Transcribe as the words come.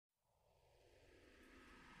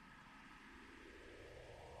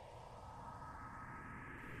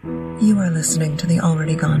You are listening to the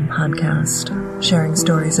Already Gone podcast, sharing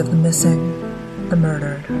stories of the missing, the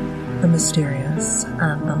murdered, the mysterious,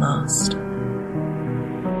 and the lost.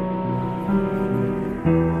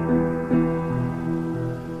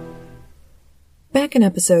 Back in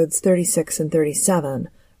episodes 36 and 37,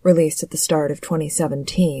 released at the start of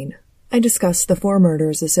 2017, I discussed the 4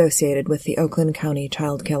 murders associated with the Oakland County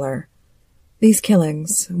child killer. These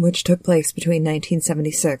killings, which took place between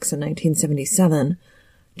 1976 and 1977,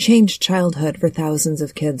 changed childhood for thousands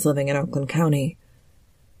of kids living in Oakland County.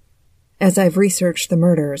 As I've researched the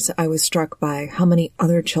murders, I was struck by how many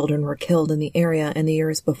other children were killed in the area in the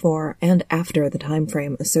years before and after the time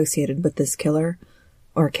frame associated with this killer,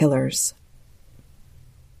 or killers.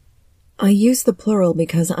 I use the plural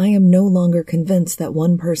because I am no longer convinced that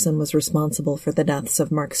one person was responsible for the deaths of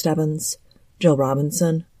Mark Stebbins, Jill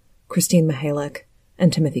Robinson, Christine Mihalich,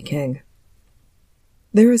 and Timothy King.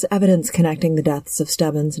 There is evidence connecting the deaths of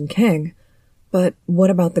Stebbins and King, but what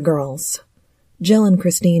about the girls? Jill and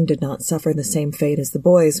Christine did not suffer the same fate as the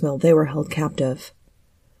boys while they were held captive.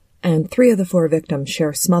 And 3 of the 4 victims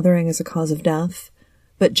share smothering as a cause of death,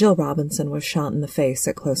 but Jill Robinson was shot in the face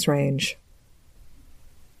at close range.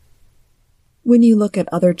 When you look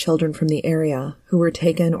at other children from the area who were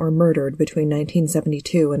taken or murdered between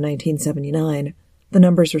 1972 and 1979, the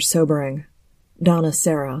numbers are sobering. Donna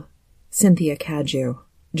Sarah, Cynthia Cadieux,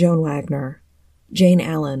 Joan Wagner, Jane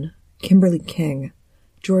Allen, Kimberly King,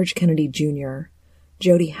 George Kennedy Jr.,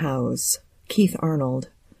 Jody Howes, Keith Arnold,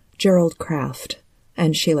 Gerald Kraft,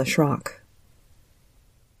 and Sheila Schrock.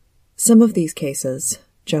 Some of these cases,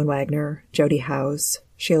 Joan Wagner, Jody Howes,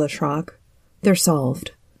 Sheila Schrock, they're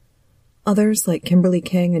solved. Others, like Kimberly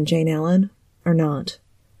King and Jane Allen, are not.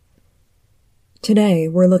 Today,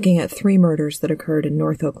 we're looking at 3 murders that occurred in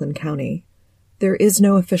North Oakland County. There is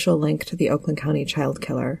no official link to the Oakland County child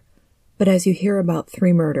killer, but as you hear about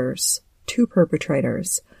 3 murders, 2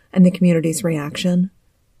 perpetrators, and the community's reaction,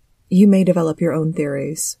 you may develop your own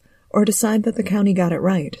theories, or decide that the county got it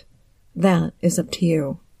right. That is up to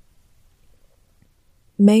you.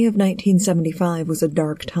 May of 1975 was a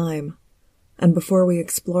dark time, and before we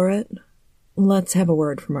explore it, let's have a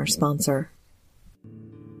word from our sponsor.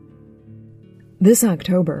 This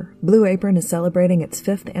October, Blue Apron is celebrating its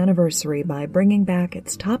 5th anniversary by bringing back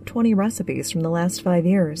its top 20 recipes from the last 5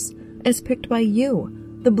 years, as picked by you,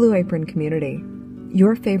 the Blue Apron community.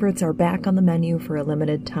 Your favorites are back on the menu for a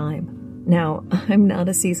limited time. Now, I'm not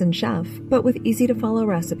a seasoned chef, but with easy-to-follow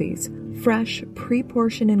recipes, fresh,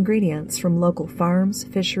 pre-portioned ingredients from local farms,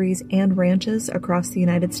 fisheries, and ranches across the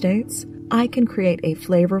United States, I can create a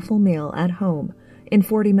flavorful meal at home in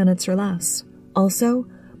 40 minutes or less. Also,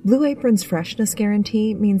 Blue Apron's freshness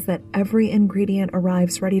guarantee means that every ingredient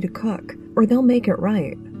arrives ready to cook, or they'll make it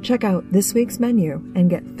right. Check out this week's menu and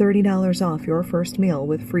get $30 off your first meal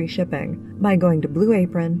with free shipping by going to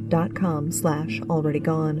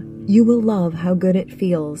blueapron.com/alreadygone. You will love how good it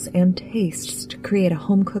feels and tastes to create a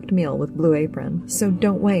home-cooked meal with Blue Apron, so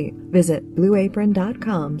don't wait. Visit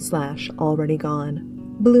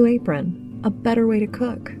blueapron.com/alreadygone. Blue Apron, a better way to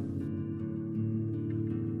cook.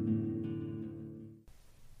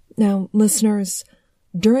 Now, listeners,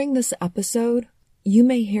 during this episode, you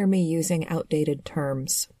may hear me using outdated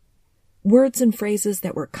terms. Words and phrases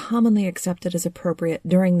that were commonly accepted as appropriate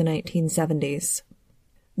during the 1970s.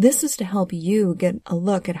 This is to help you get a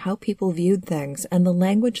look at how people viewed things and the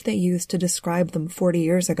language they used to describe them 40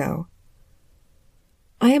 years ago.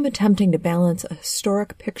 I am attempting to balance a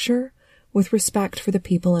historic picture with respect for the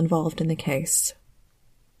people involved in the case.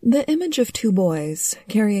 The image of 2 boys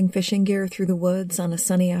carrying fishing gear through the woods on a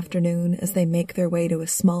sunny afternoon as they make their way to a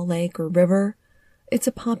small lake or river, it's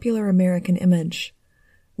a popular American image.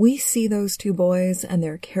 We see those 2 boys and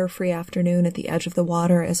their carefree afternoon at the edge of the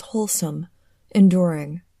water as wholesome,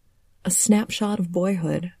 enduring, a snapshot of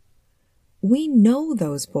boyhood. We know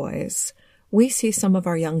those boys. We see some of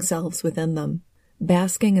our young selves within them,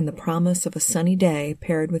 basking in the promise of a sunny day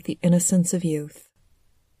paired with the innocence of youth.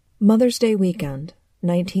 Mother's Day weekend,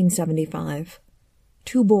 1975.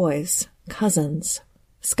 2 boys, cousins,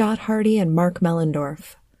 Scott Hardy and Mark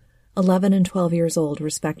Mellendorf, 11 and 12 years old,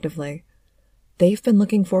 respectively. They've been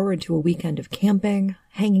looking forward to a weekend of camping,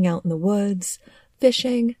 hanging out in the woods,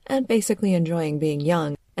 fishing, and basically enjoying being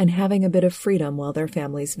young and having a bit of freedom while their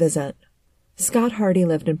families visit. Scott Hardy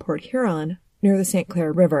lived in Port Huron, near the St.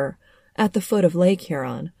 Clair River, at the foot of Lake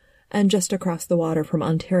Huron, and just across the water from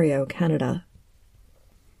Ontario, Canada.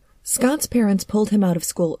 Scott's parents pulled him out of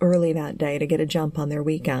school early that day to get a jump on their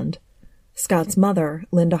weekend. Scott's mother,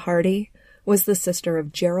 Linda Hardy, was the sister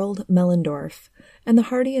of Gerald Mellendorf, and the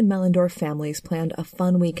Hardy and Mellendorf families planned a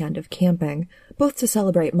fun weekend of camping, both to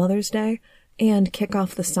celebrate Mother's Day and kick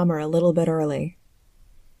off the summer a little bit early.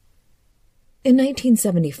 In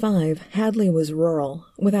 1975, Hadley was rural,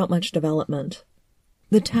 without much development.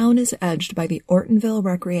 The town is edged by the Ortonville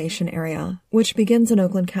Recreation Area, which begins in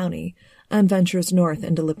Oakland County and ventures north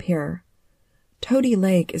into Lapeer. Toady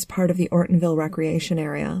Lake is part of the Ortonville Recreation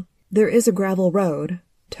Area. There is a gravel road,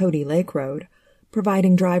 Toady Lake Road,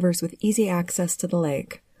 providing drivers with easy access to the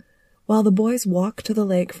lake. While the boys walk to the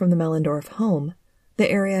lake from the Mellendorf home, the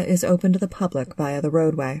area is open to the public via the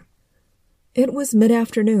roadway. It was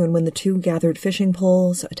mid-afternoon when the two gathered fishing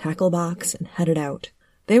poles, a tackle box, and headed out.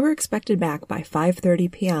 They were expected back by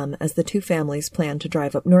 5:30 p.m. as the two families planned to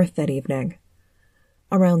drive up north that evening.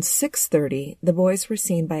 Around 6:30, the boys were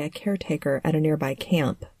seen by a caretaker at a nearby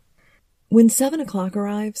camp. When 7 o'clock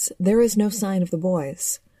arrives, there is no sign of the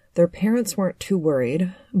boys. Their parents weren't too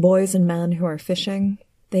worried. Boys and men who are fishing,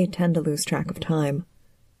 they tend to lose track of time.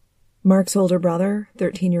 Mark's older brother,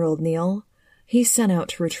 13-year-old Neil, he's sent out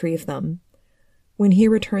to retrieve them. When he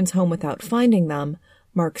returns home without finding them,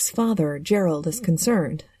 Mark's father, Gerald, is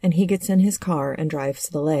concerned, and he gets in his car and drives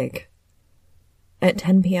to the lake. At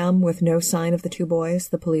 10 p.m., with no sign of the two boys,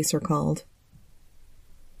 the police are called.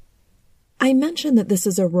 I mentioned that this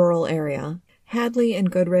is a rural area. Hadley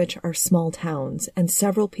and Goodrich are small towns, and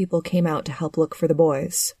several people came out to help look for the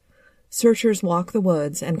boys. Searchers walk the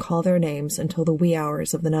woods and call their names until the wee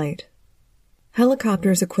hours of the night.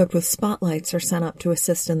 Helicopters equipped with spotlights are sent up to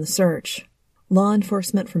assist in the search. Law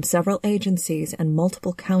enforcement from several agencies and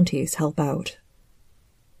multiple counties help out.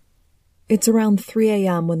 It's around 3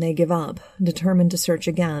 a.m. when they give up, determined to search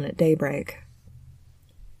again at daybreak.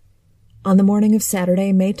 On the morning of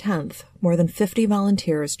Saturday, May 10th, more than 50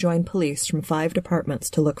 volunteers join police from 5 departments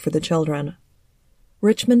to look for the children.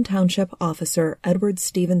 Richmond Township Officer Edward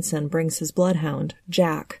Stevenson brings his bloodhound,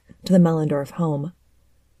 Jack, to the Mellendorf home.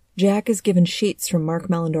 Jack is given sheets from Mark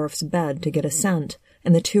Mellendorf's bed to get a scent,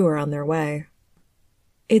 and the two are on their way.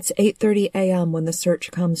 It's 8:30 a.m. when the search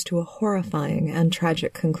comes to a horrifying and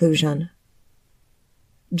tragic conclusion.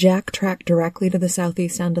 Jack tracked directly to the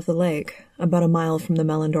southeast end of the lake, about a mile from the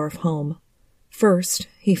Mellendorf home. First,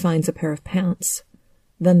 he finds a pair of pants,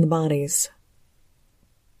 then the bodies.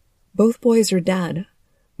 Both boys are dead.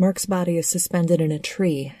 Mark's body is suspended in a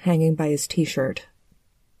tree, hanging by his t-shirt.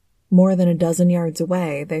 More than a dozen yards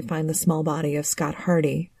away, they find the small body of Scott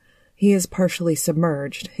Hardy. He is partially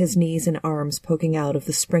submerged, his knees and arms poking out of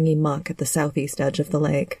the springy muck at the southeast edge of the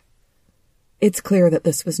lake. It's clear that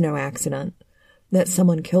this was no accident, that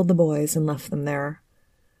someone killed the boys and left them there.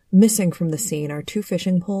 Missing from the scene are 2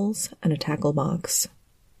 fishing poles and a tackle box.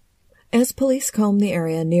 As police comb the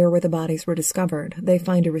area near where the bodies were discovered, they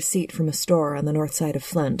find a receipt from a store on the north side of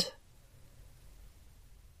Flint.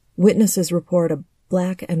 Witnesses report a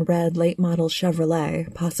black and red late-model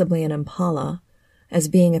Chevrolet, possibly an Impala, as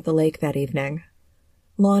being at the lake that evening.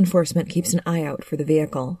 Law enforcement keeps an eye out for the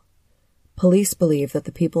vehicle. Police believe that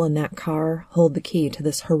the people in that car hold the key to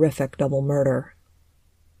this horrific double murder.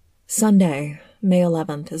 Sunday, May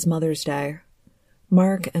 11th, is Mother's Day.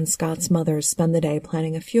 Mark and Scott's mothers spend the day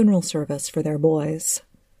planning a funeral service for their boys.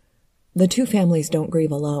 The two families don't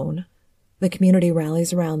grieve alone. The community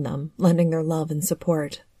rallies around them, lending their love and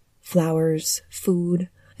support. Flowers, food,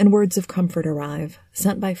 and words of comfort arrive,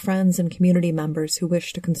 sent by friends and community members who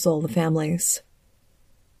wish to console the families.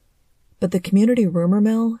 But the community rumor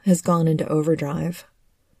mill has gone into overdrive.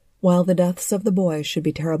 While the deaths of the boys should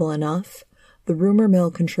be terrible enough, the rumor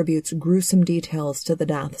mill contributes gruesome details to the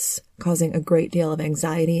deaths, causing a great deal of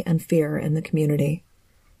anxiety and fear in the community.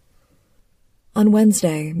 On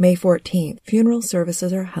Wednesday, May 14th, funeral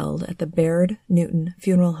services are held at the Baird Newton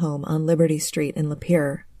Funeral Home on Liberty Street in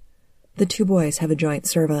Lapeer. The two boys have a joint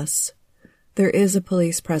service. There is a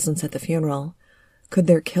police presence at the funeral. Could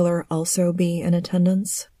their killer also be in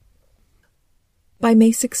attendance? By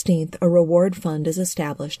May 16th, a reward fund is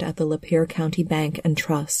established at the Lapeer County Bank and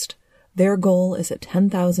Trust. Their goal is a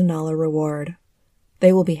 $10,000 reward.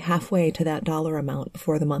 They will be halfway to that dollar amount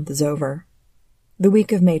before the month is over. The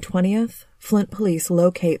week of May 20th, Flint police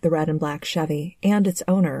locate the red and black Chevy and its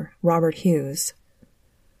owner, Robert Hughes.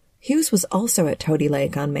 Hughes was also at Toady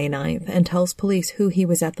Lake on May 9th and tells police who he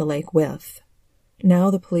was at the lake with.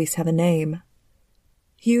 Now the police have a name.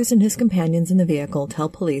 Hughes and his companions in the vehicle tell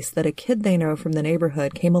police that a kid they know from the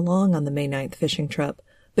neighborhood came along on the May 9th fishing trip,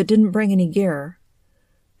 but didn't bring any gear.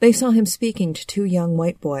 They saw him speaking to 2 young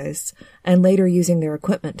white boys, and later using their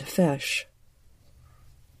equipment to fish.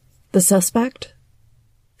 The suspect?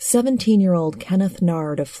 17-year-old Kenneth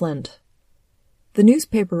Nard of Flint. The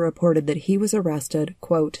newspaper reported that he was arrested,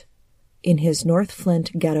 quote, in his North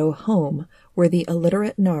Flint ghetto home where the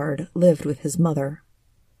illiterate Nard lived with his mother.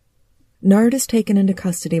 Nard is taken into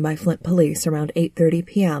custody by Flint police around 8:30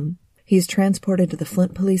 p.m. He is transported to the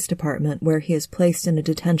Flint Police Department, where he is placed in a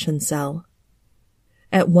detention cell.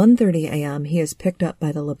 At 1:30 a.m., he is picked up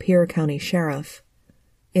by the Lapeer County Sheriff.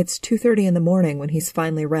 It's 2:30 in the morning when he's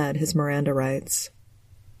finally read his Miranda rights.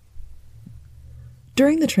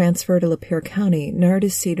 During the transfer to Lapeer County, Nard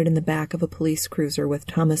is seated in the back of a police cruiser with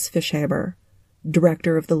Thomas Fishaber,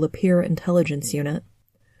 director of the Lapeer Intelligence Unit.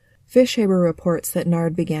 Fishaber reports that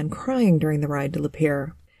Nard began crying during the ride to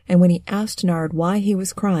Lapeer, and when he asked Nard why he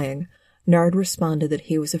was crying, Nard responded that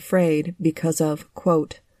he was afraid because of,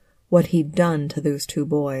 quote, what he'd done to those two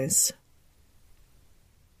boys.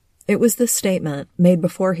 It was this statement, made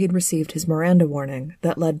before he'd received his Miranda warning,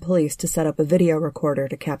 that led police to set up a video recorder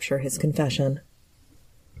to capture his confession.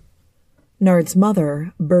 Nard's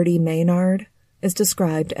mother, Bertie Maynard, is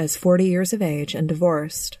described as 40 years of age and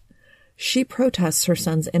divorced. She protests her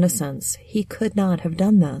son's innocence. He could not have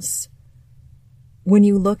done this. When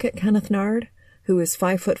you look at Kenneth Nard, who is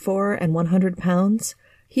 5'4" and 100 pounds,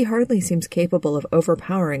 he hardly seems capable of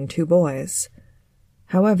overpowering two boys.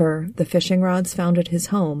 However, the fishing rods found at his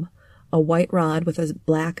home, a white rod with a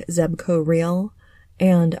black Zebco reel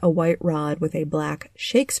and a white rod with a black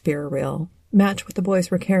Shakespeare reel, match what the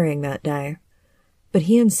boys were carrying that day. But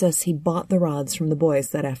he insists he bought the rods from the boys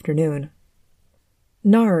that afternoon.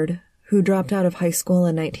 Nard, who dropped out of high school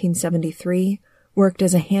in 1973, worked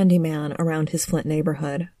as a handyman around his Flint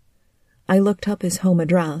neighborhood. I looked up his home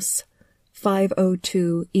address,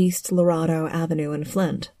 502 East Lorado Avenue in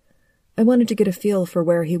Flint. I wanted to get a feel for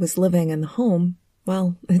where he was living, and the home,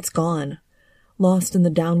 well, it's gone, lost in the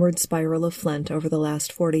downward spiral of Flint over the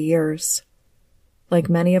last 40 years. Like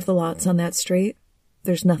many of the lots on that street,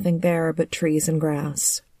 there's nothing there but trees and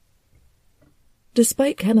grass.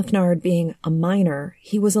 Despite Kenneth Nard being a minor,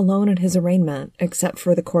 he was alone at his arraignment, except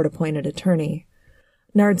for the court-appointed attorney.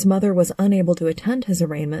 Nard's mother was unable to attend his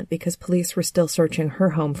arraignment because police were still searching her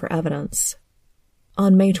home for evidence.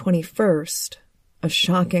 On May 21st, a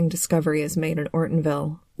shocking discovery is made in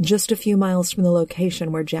Ortonville, just a few miles from the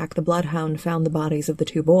location where Jack the Bloodhound found the bodies of the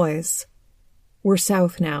two boys. We're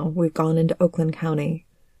south now. We've gone into Oakland County.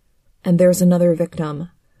 And there's another victim,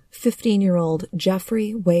 15-year-old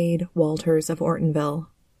Jeffrey Wade Walters of Ortonville,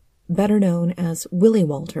 better known as Willie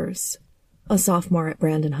Walters, a sophomore at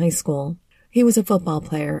Brandon High School. He was a football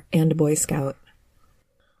player and a Boy Scout.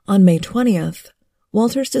 On May 20th,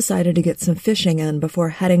 Walters decided to get some fishing in before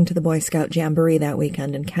heading to the Boy Scout Jamboree that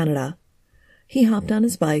weekend in Canada. He hopped on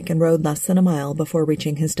his bike and rode less than a mile before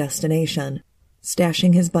reaching his destination,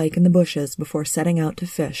 stashing his bike in the bushes before setting out to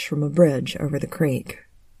fish from a bridge over the creek.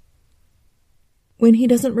 When he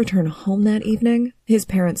doesn't return home that evening, his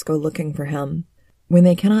parents go looking for him. When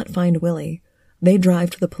they cannot find Willie, they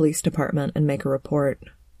drive to the police department and make a report.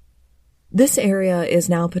 This area is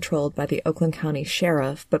now patrolled by the Oakland County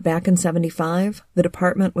Sheriff, but back in '75, the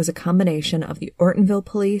department was a combination of the Ortonville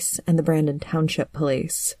Police and the Brandon Township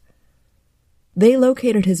Police. They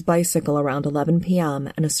located his bicycle around 11 p.m.,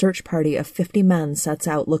 and a search party of 50 men sets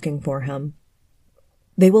out looking for him.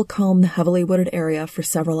 They will comb the heavily wooded area for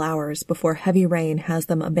several hours before heavy rain has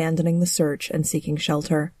them abandoning the search and seeking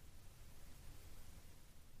shelter.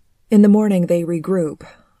 In the morning, they regroup,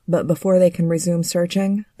 but before they can resume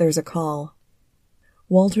searching, there's a call.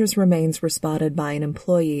 Walters' remains were spotted by an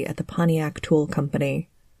employee at the Pontiac Tool Company.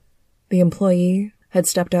 The employee had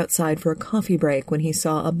stepped outside for a coffee break when he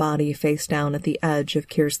saw a body face down at the edge of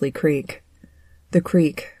Kearsley Creek. The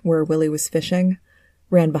creek, where Willie was fishing,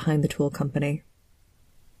 ran behind the tool company.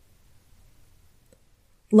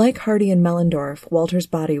 Like Hardy and Mellendorf, Walters'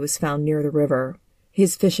 body was found near the river,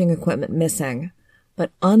 his fishing equipment missing.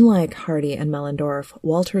 But unlike Hardy and Mellendorf,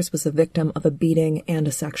 Walters was the victim of a beating and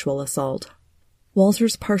a sexual assault.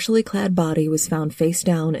 Walters' partially clad body was found face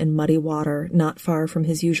down in muddy water not far from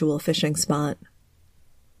his usual fishing spot.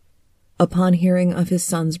 Upon hearing of his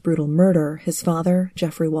son's brutal murder, his father,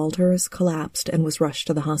 Jeffrey Walters, collapsed and was rushed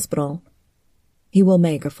to the hospital. He will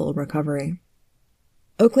make a full recovery.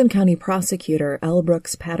 Oakland County Prosecutor L.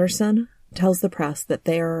 Brooks Patterson tells the press that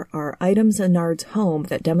there are items in Nard's home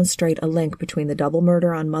that demonstrate a link between the double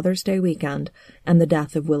murder on Mother's Day weekend and the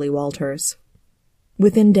death of Willie Walters.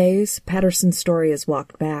 Within days, Patterson's story is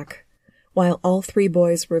walked back. While all three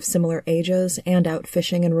boys were of similar ages and out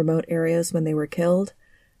fishing in remote areas when they were killed,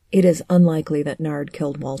 it is unlikely that Nard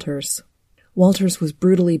killed Walters. Walters was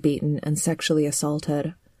brutally beaten and sexually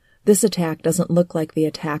assaulted. This attack doesn't look like the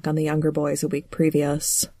attack on the younger boys a week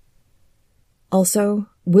previous. Also,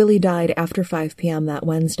 Willie died after 5 p.m. that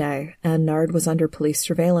Wednesday, and Nard was under police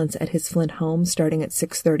surveillance at his Flint home starting at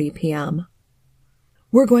 6:30 p.m.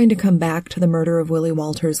 We're going to come back to the murder of Willie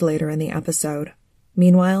Walters later in the episode.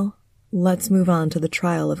 Meanwhile, let's move on to the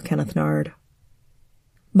trial of Kenneth Nard.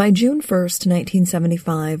 By June 1st,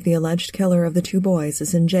 1975, the alleged killer of the two boys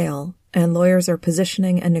is in jail, and lawyers are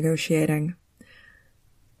positioning and negotiating.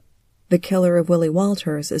 The killer of Willie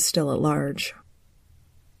Walters is still at large.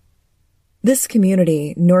 This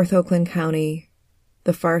community, North Oakland County,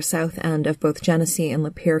 the far south end of both Genesee and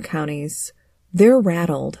Lapeer counties, they're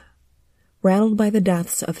rattled by the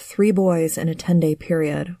deaths of 3 boys in a 10-day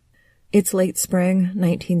period. It's late spring,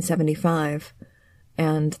 1975,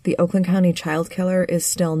 and the Oakland County child killer is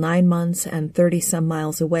still 9 months and 30-some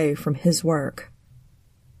miles away from his work.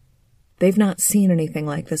 They've not seen anything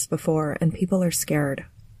like this before, and people are scared.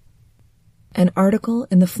 An article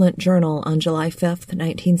in the Flint Journal on July 5th,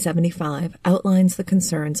 1975, outlines the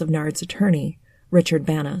concerns of Nard's attorney, Richard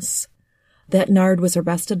Banas, that Nard was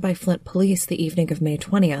arrested by Flint police the evening of May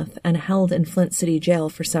 20th and held in Flint City Jail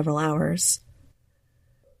for several hours.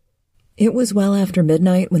 It was well after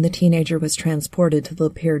midnight when the teenager was transported to the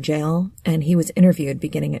Lapeer jail, and he was interviewed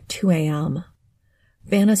beginning at 2 a.m.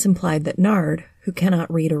 Banas implied that Nard, who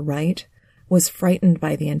cannot read or write, was frightened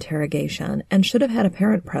by the interrogation and should have had a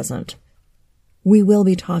parent present. We will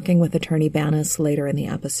be talking with attorney Banas later in the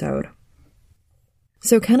episode.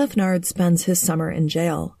 So Kenneth Nard spends his summer in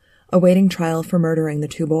jail, awaiting trial for murdering the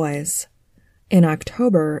 2 boys. In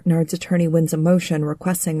October, Nard's attorney wins a motion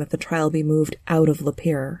requesting that the trial be moved out of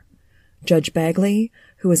Lapeer. Judge Bagley,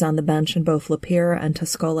 who is on the bench in both Lapeer and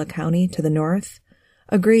Tuscola County to the north,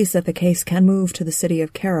 agrees that the case can move to the city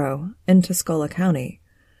of Cairo in Tuscola County.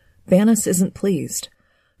 Banas isn't pleased.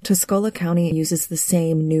 Tuscola County uses the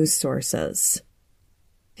same news sources.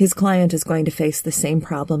 His client is going to face the same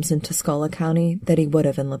problems in Tuscola County that he would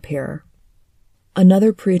have in Lapeer.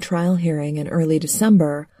 Another pre-trial hearing in early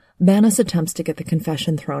December, Banas attempts to get the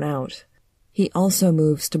confession thrown out. He also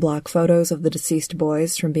moves to block photos of the deceased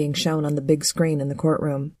boys from being shown on the big screen in the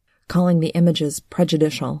courtroom, calling the images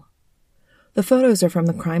prejudicial. The photos are from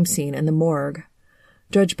the crime scene in the morgue.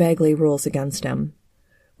 Judge Bagley rules against him.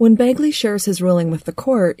 When Bagley shares his ruling with the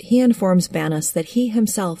court, he informs Banas that he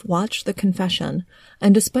himself watched the confession,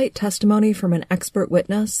 and despite testimony from an expert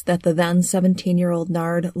witness that the then 17-year-old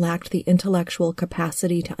Nard lacked the intellectual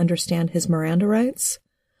capacity to understand his Miranda rights,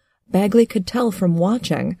 Bagley could tell from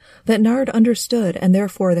watching that Nard understood and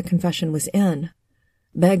therefore the confession was in.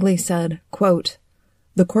 Bagley said, quote,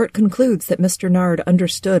 "The court concludes that Mr. Nard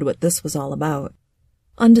understood what this was all about."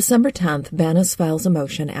 On December 10th, Banas files a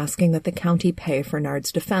motion asking that the county pay for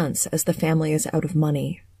Nard's defense as the family is out of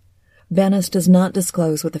money. Banas does not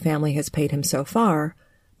disclose what the family has paid him so far,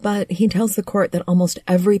 but he tells the court that almost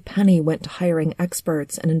every penny went to hiring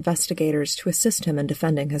experts and investigators to assist him in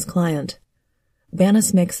defending his client.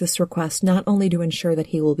 Banas makes this request not only to ensure that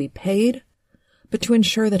he will be paid, but to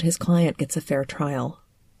ensure that his client gets a fair trial.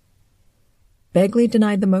 Bagley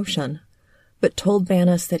denied the motion, but told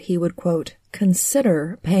Banas that he would, quote,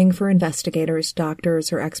 "consider paying for investigators,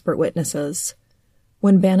 doctors, or expert witnesses."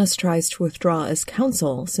 When Banas tries to withdraw as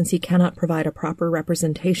counsel, since he cannot provide a proper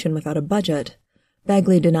representation without a budget,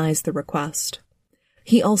 Bagley denies the request.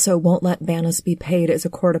 He also won't let Banas be paid as a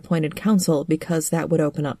court-appointed counsel because that would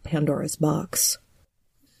open up Pandora's box.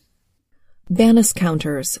 Banas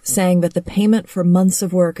counters, saying that the payment for months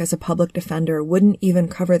of work as a public defender wouldn't even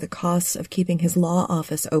cover the costs of keeping his law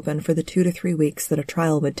office open for the 2 to 3 weeks that a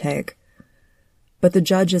trial would take. But the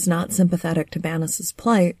judge is not sympathetic to Banas's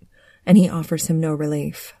plight, and he offers him no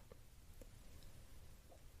relief.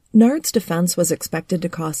 Nard's defense was expected to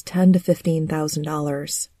cost $10,000 to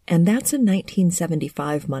 $15,000, and that's in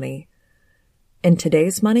 1975 money. In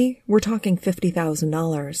today's money, we're talking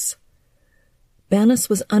 $50,000. Banas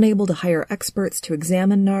was unable to hire experts to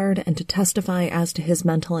examine Nard and to testify as to his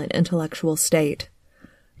mental and intellectual state.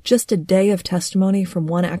 Just a day of testimony from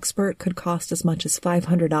one expert could cost as much as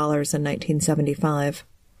 $500 in 1975.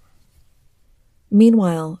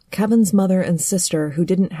 Meanwhile, Kevin's mother and sister, who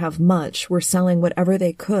didn't have much, were selling whatever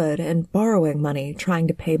they could and borrowing money trying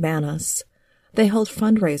to pay Banas. They held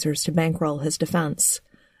fundraisers to bankroll his defense,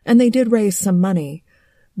 and they did raise some money,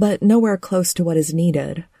 but nowhere close to what is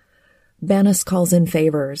needed. Banas calls in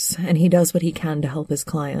favors, and he does what he can to help his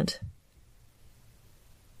client.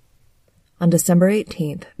 On December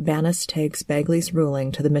 18th, Banas takes Bagley's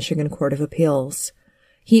ruling to the Michigan Court of Appeals.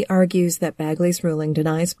 He argues that Bagley's ruling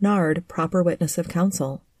denies Nard proper witness of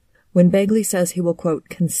counsel, when Bagley says he will, quote,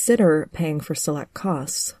 consider paying for select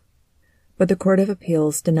costs. But the Court of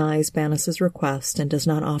Appeals denies Banas's request and does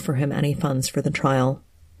not offer him any funds for the trial.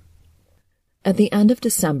 At the end of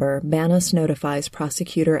December, Banas notifies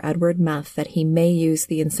prosecutor Edward Meth that he may use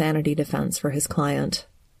the insanity defense for his client.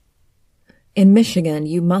 In Michigan,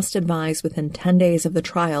 you must advise within 10 days of the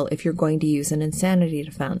trial if you're going to use an insanity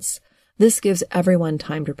defense, This gives everyone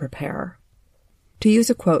time to prepare. To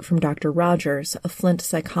use a quote from Dr. Rogers, a Flint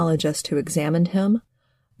psychologist who examined him,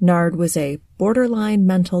 Nard was a borderline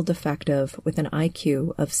mental defective with an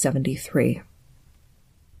IQ of 73.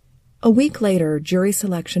 A week later, jury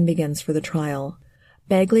selection begins for the trial.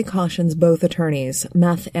 Bagley cautions both attorneys,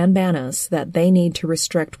 Meth and Banas, that they need to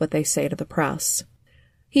restrict what they say to the press.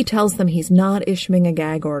 He tells them he's not issuing a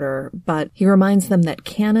gag order, but he reminds them that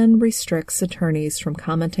canon restricts attorneys from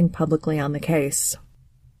commenting publicly on the case.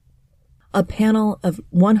 A panel of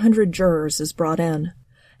 100 jurors is brought in,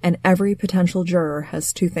 and every potential juror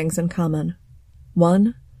has two things in common.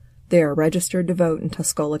 1, they are registered to vote in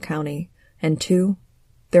Tuscola County, and 2,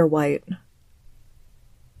 they're white.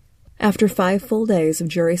 After 5 full days of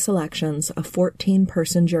jury selections, a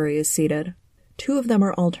 14-person jury is seated. 2 of them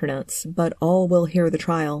are alternates, but all will hear the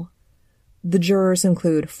trial. The jurors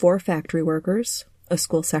include 4 factory workers, a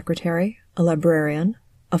school secretary, a librarian,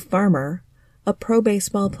 a farmer, a pro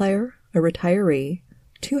baseball player, a retiree,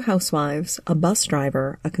 2 housewives, a bus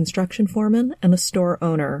driver, a construction foreman, and a store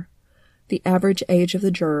owner. The average age of the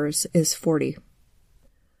jurors is 40.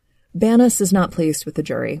 Banas is not pleased with the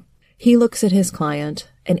jury. He looks at his client,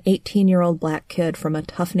 an 18-year-old black kid from a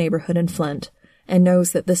tough neighborhood in Flint, and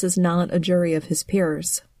knows that this is not a jury of his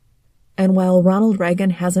peers. And while Ronald Reagan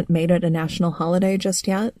hasn't made it a national holiday just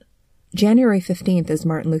yet, January 15th is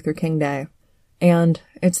Martin Luther King Day, and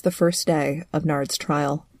it's the first day of Nard's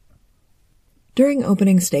trial. During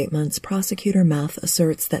opening statements, Prosecutor Meth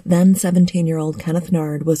asserts that then 17-year-old Kenneth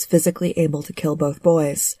Nard was physically able to kill both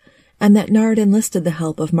boys, and that Nard enlisted the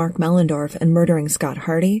help of Mark Mellendorf in murdering Scott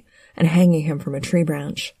Hardy and hanging him from a tree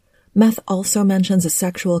branch. Meth also mentions a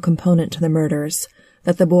sexual component to the murders,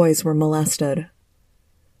 that the boys were molested.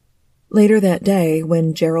 Later that day,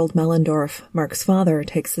 when Gerald Mellendorf, Mark's father,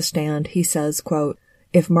 takes the stand, he says, quote,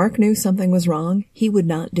 "If Mark knew something was wrong, he would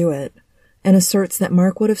not do it," and asserts that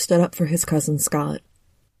Mark would have stood up for his cousin Scott.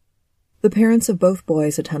 The parents of both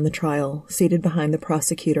boys attend the trial, seated behind the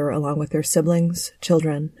prosecutor along with their siblings,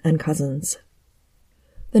 children, and cousins.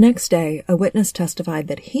 The next day, a witness testified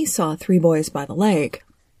that he saw 3 boys by the lake,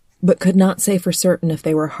 but could not say for certain if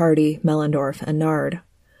they were Hardy, Mellendorf, and Nard.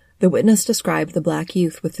 The witness described the black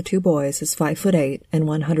youth with the 2 boys as 5'8" and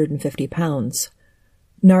 150 pounds.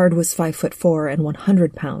 Nard was 5'4" and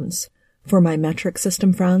 100 pounds. For my metric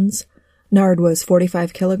system friends, Nard was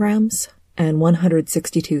 45 kilograms and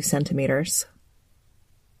 162 centimeters.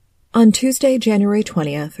 On Tuesday, January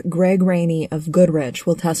 20th, Greg Rainey of Goodrich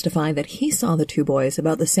will testify that he saw the 2 boys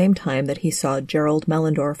about the same time that he saw Gerald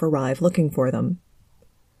Mellendorf arrive looking for them.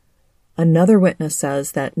 Another witness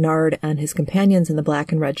says that Nard and his companions in the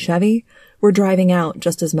black and red Chevy were driving out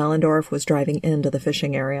just as Mellendorf was driving into the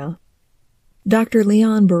fishing area. Dr.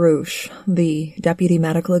 Leon Baruch, the deputy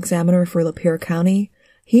medical examiner for Lapeer County,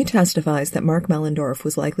 he testifies that Mark Mellendorf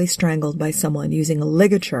was likely strangled by someone using a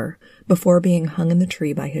ligature before being hung in the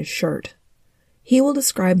tree by his shirt. He will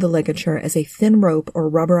describe the ligature as a thin rope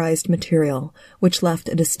or rubberized material which left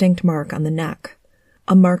a distinct mark on the neck,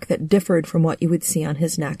 a mark that differed from what you would see on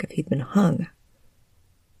his neck if he'd been hung.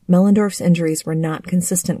 Mellendorf's injuries were not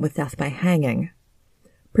consistent with death by hanging,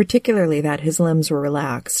 particularly that his limbs were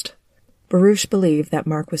relaxed. Baruch believed that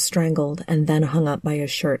Mark was strangled and then hung up by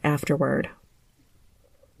his shirt afterward.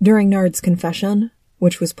 During Nard's confession,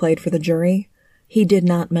 which was played for the jury, he did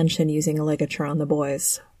not mention using a ligature on the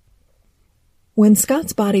boys. When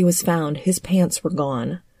Scott's body was found, his pants were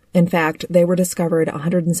gone. In fact, they were discovered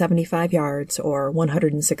 175 yards, or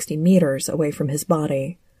 160 meters, away from his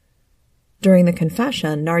body. During the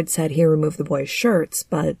confession, Nard said he removed the boys' shirts,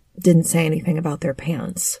 but didn't say anything about their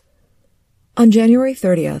pants. On January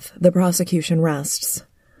 30th, the prosecution rests,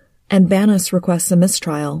 and Banas requests a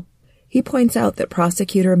mistrial. He points out that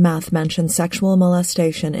Prosecutor Meth mentioned sexual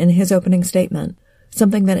molestation in his opening statement,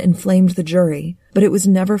 something that inflamed the jury, but it was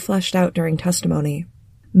never fleshed out during testimony.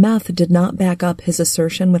 Meth did not back up his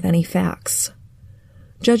assertion with any facts.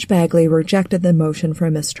 Judge Bagley rejected the motion for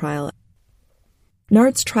a mistrial.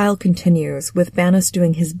 Nard's trial continues, with Banas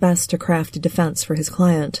doing his best to craft a defense for his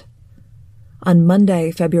client. On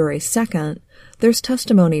Monday, February 2nd, there's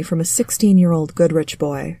testimony from a 16-year-old Goodrich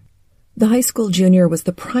boy. The high school junior was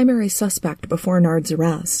the primary suspect before Nard's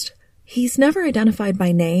arrest. He's never identified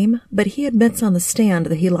by name, but he admits on the stand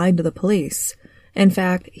that he lied to the police. In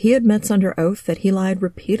fact, he admits under oath that he lied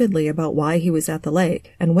repeatedly about why he was at the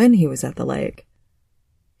lake and when he was at the lake.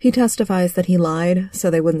 He testifies that he lied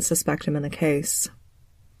so they wouldn't suspect him in the case.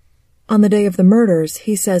 On the day of the murders,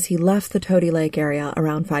 he says he left the Toady Lake area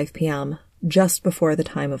around 5 p.m., just before the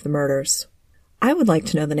time of the murders. I would like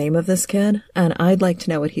to know the name of this kid, and I'd like to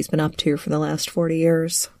know what he's been up to for the last 40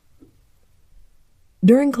 years.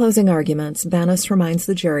 During closing arguments, Banas reminds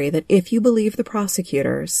the jury that if you believe the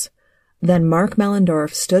prosecutors, then Mark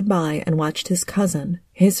Mellendorf stood by and watched his cousin,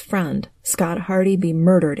 his friend, Scott Hardy, be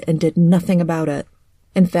murdered and did nothing about it.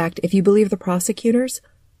 In fact, if you believe the prosecutors,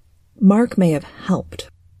 Mark may have helped.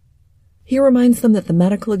 He reminds them that the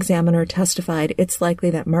medical examiner testified it's likely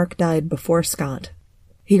that Mark died before Scott.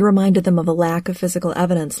 He reminded them of a lack of physical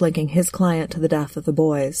evidence linking his client to the death of the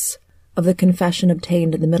boys, of the confession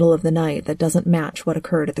obtained in the middle of the night that doesn't match what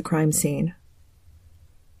occurred at the crime scene.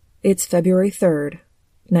 It's February 3rd,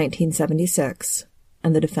 1976,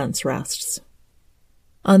 and the defense rests.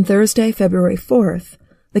 On Thursday, February 4th,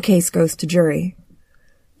 the case goes to jury.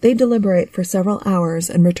 They deliberate for several hours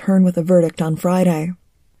and return with a verdict on Friday.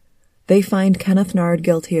 They find Kenneth Nard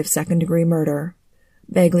guilty of second-degree murder.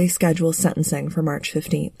 Bagley schedules sentencing for March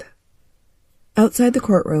 15th. Outside the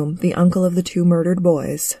courtroom, the uncle of the two murdered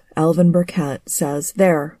boys, Alvin Burkett, says,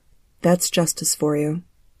 "There, that's justice for you."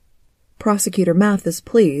 Prosecutor Meth is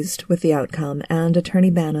pleased with the outcome, and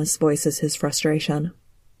Attorney Banas voices his frustration.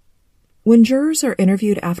 When jurors are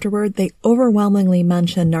interviewed afterward, they overwhelmingly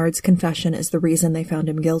mention Nard's confession as the reason they found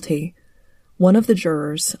him guilty. One of the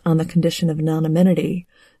jurors, on the condition of anonymity,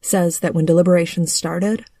 says that when deliberations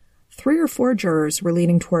started, 3 or 4 jurors were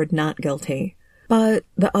leaning toward not guilty, but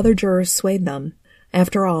the other jurors swayed them.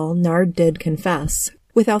 After all, Nard did confess.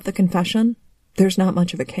 Without the confession, there's not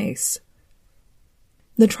much of a case.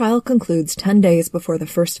 The trial concludes 10 days before the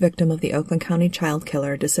first victim of the Oakland County child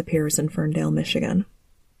killer disappears in Ferndale, Michigan.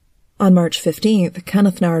 On March 15th,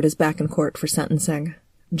 Kenneth Nard is back in court for sentencing.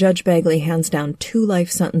 Judge Bagley hands down 2 life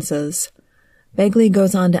sentences. Bagley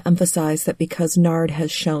goes on to emphasize that because Nard has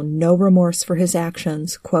shown no remorse for his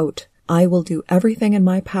actions, quote, "I will do everything in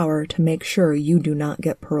my power to make sure you do not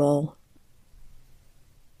get parole."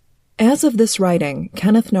 As of this writing,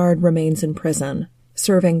 Kenneth Nard remains in prison,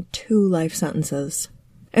 serving 2 life sentences.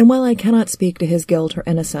 And while I cannot speak to his guilt or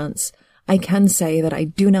innocence, I can say that I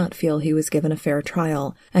do not feel he was given a fair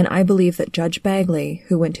trial, and I believe that Judge Bagley,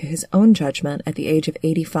 who went to his own judgment at the age of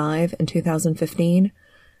 85 in 2015,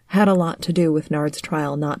 had a lot to do with Nard's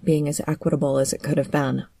trial not being as equitable as it could have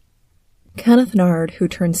been. Kenneth Nard, who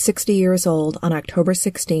turned 60 years old on October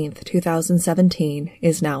 16, 2017,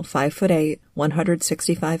 is now 5'8",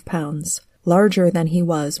 165 pounds, larger than he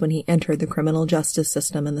was when he entered the criminal justice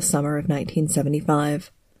system in the summer of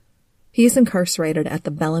 1975. He is incarcerated at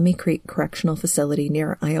the Bellamy Creek Correctional Facility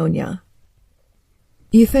near Ionia.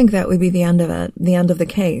 You think that would be the end of it, the end of the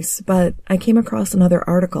case, but I came across another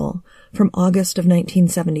article from August of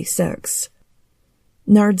 1976.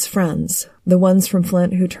 Nard's friends, the ones from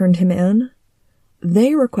Flint who turned him in,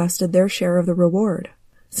 they requested their share of the reward,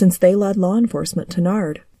 since they led law enforcement to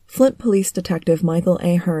Nard. Flint Police Detective Michael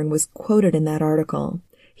Ahern was quoted in that article.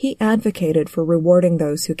 He advocated for rewarding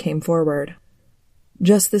those who came forward.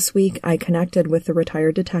 Just this week, I connected with the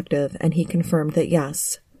retired detective, and he confirmed that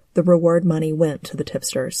yes, the reward money went to the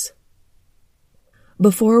tipsters.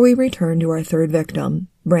 Before we return to our third victim,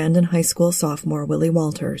 Brandon High School sophomore Willie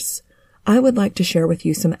Walters, I would like to share with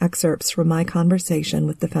you some excerpts from my conversation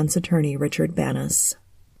with defense attorney Richard Banas.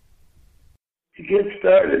 To get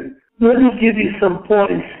started, let me give you some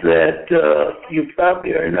points that you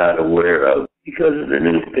probably are not aware of because of the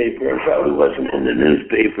newspaper. It probably wasn't in the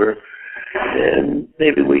newspaper, and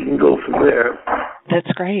maybe we can go from there.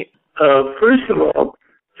 That's great. First of all,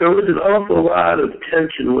 there was an awful lot of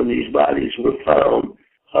tension when these bodies were found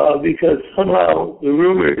because somehow the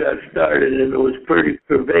rumor got started, and it was pretty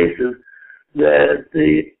pervasive, that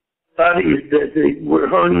the bodies that they were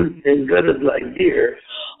hung and gutted like deer.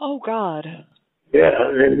 Oh, God. Yeah,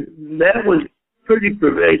 and that was pretty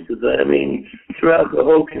pervasive, I mean, throughout the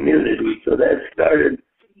whole community. So that started,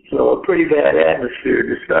 a pretty bad atmosphere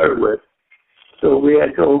to start with. So we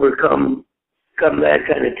had to overcome that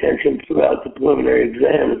kind of tension throughout the preliminary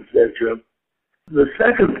exam, etc. The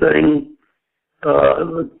second thing I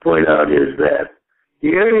would point out is that the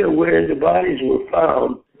area where the bodies were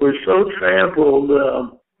found were so trampled,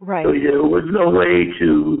 right. So there was no way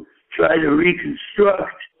to try to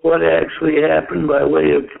reconstruct what actually happened by way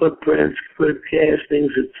of footprints, foot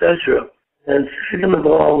castings, etc. And second of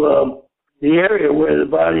all, the area where the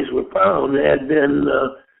bodies were found had been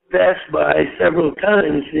passed by several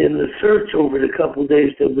times in the search over the couple of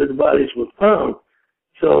days that the bodies were found.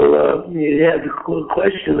 So you had the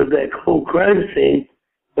question of that whole crime scene,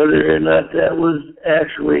 whether or not that was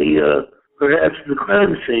actually perhaps the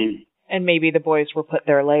crime scene. And maybe the boys were put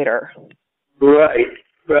there later.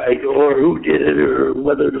 Right, or who did it, or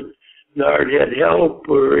whether Nard had help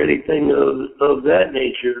or anything of that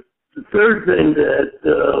nature. The third thing that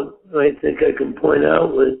I think I can point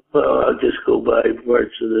out with, I'll just go by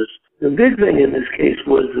parts of this. The big thing in this case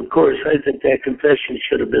was, of course, I think that confession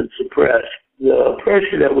should have been suppressed. The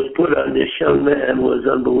pressure that was put on this young man was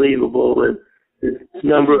unbelievable, and the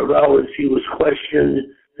number of hours he was questioned,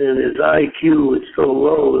 and his IQ was so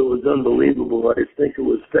low, it was unbelievable. I think it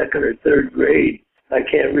was second or third grade. I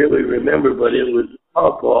can't really remember, but it was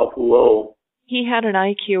awful low. He had an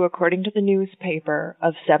IQ, according to the newspaper,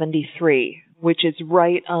 of 73, which is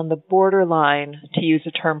right on the borderline, to use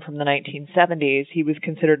a term from the 1970s. He was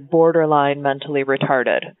considered borderline mentally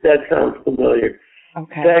retarded. That sounds familiar.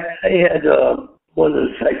 Okay. In fact, I had one of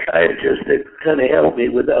the psychiatrists that kind of helped me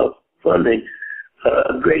without funding,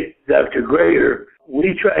 great Dr. Grayer.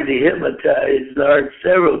 We tried to hypnotize Nard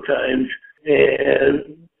several times,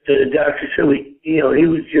 and the doctor said he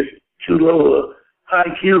was just too low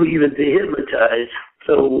IQ even to hypnotize.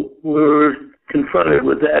 So we were confronted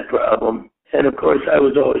with that problem. And of course, I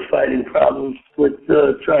was always fighting problems with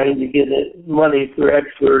trying to get money for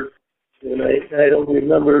experts. And I don't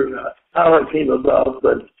remember how it came about,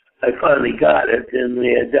 but I finally got it. And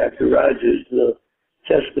we had Dr. Rogers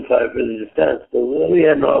testify for the defense. So we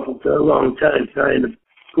had a long time trying to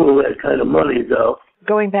pull that kind of money, though.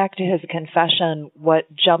 Going back to his confession, what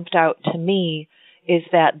jumped out to me is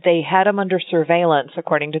that they had him under surveillance,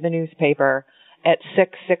 according to the newspaper, at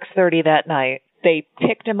 6:30 that night. They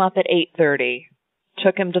picked him up at 8:30,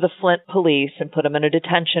 took him to the Flint police and put him in a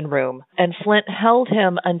detention room. And Flint held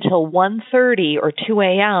him until 1:30 or 2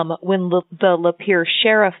 a.m. when the Lapeer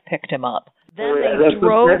sheriff picked him up. Then they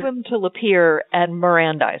drove him to Lapeer and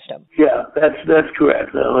Mirandized him. Yeah, that's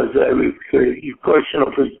correct. Now, as I refer, of course,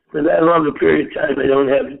 for that long a period of time, I don't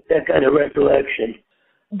have that kind of recollection.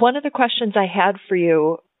 One of the questions I had for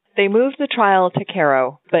you, they moved the trial to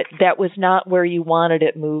Cairo, but that was not where you wanted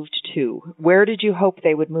it moved to. Where did you hope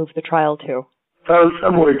they would move the trial to?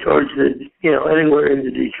 Somewhere towards anywhere in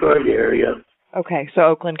the Detroit area. Okay, so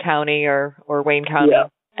Oakland County or Wayne County. Yeah.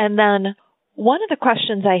 And then one of the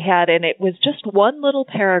questions I had, and it was just one little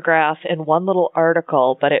paragraph in one little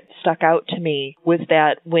article, but it stuck out to me, was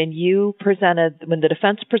that when the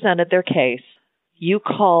defense presented their case, you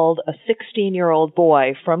called a 16-year-old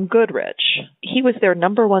boy from Goodrich. He was their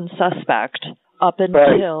number one suspect up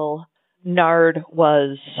until Nard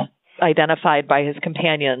was identified by his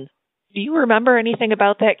companion. Do you remember anything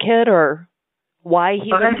about that kid or why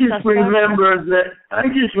he was suspect? I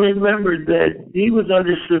just remembered that he was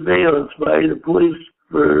under surveillance by the police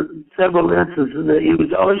for several instances, and that he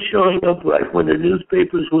was always showing up, like when the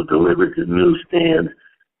newspapers were delivered to the newsstand,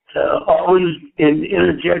 always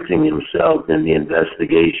interjecting himself in the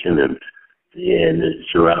investigation and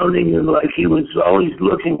surrounding him, like he was always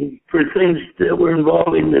looking for things that were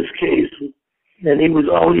involving this case. And he was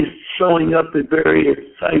always showing up at various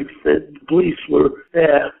sites that the police were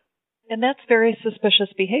at. And that's very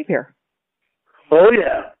suspicious behavior. Oh,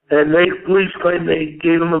 yeah. And police claimed they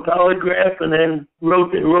gave him a polygraph and then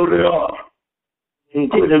wrote it off and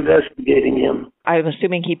quit investigating him. I'm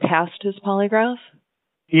assuming he passed his polygraph?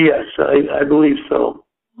 Yes, I believe so.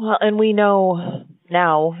 Well, and we know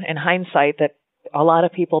now, in hindsight, that a lot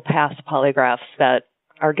of people pass polygraphs that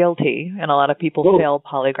are guilty, and a lot of people fail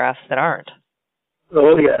polygraphs that aren't.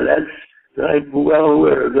 Oh, yeah, I'm well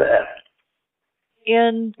aware of that.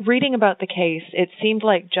 In reading about the case, it seemed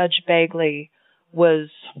like Judge Bagley was,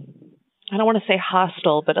 I don't want to say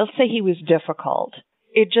hostile, but I'll say he was difficult.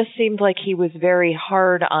 It just seemed like he was very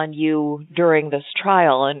hard on you during this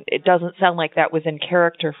trial, and it doesn't sound like that was in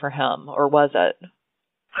character for him, or was it?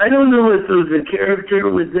 I don't know if it was in character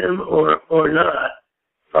with him or not.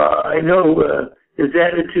 I know his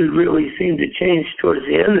attitude really seemed to change towards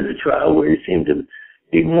the end of the trial, where he seemed to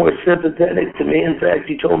be more sympathetic to me. In fact,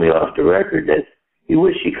 he told me off the record that he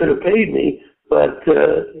wished he could have paid me, but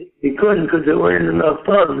he couldn't because there weren't enough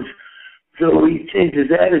funds. So he changed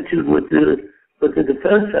his attitude with the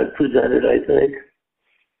defense had presented, I think,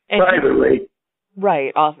 privately.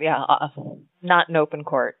 Right. Not in open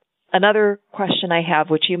court. Another question I have,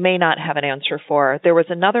 which you may not have an answer for, there was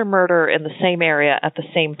another murder in the same area at the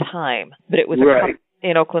same time, but it was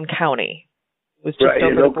in Oakland County. It was just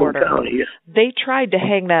over the border. County, yeah. They tried to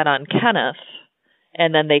hang that on Kenneth,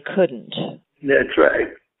 and then they couldn't. That's right.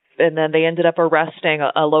 And then they ended up arresting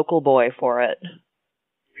a local boy for it.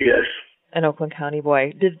 Yes. An Oakland County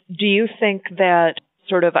boy. Do you think that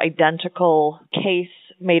sort of identical case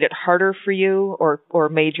made it harder for you or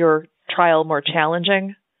made your trial more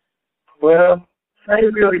challenging? Well, I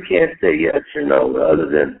really can't say yes or no, other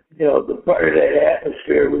than, the part of that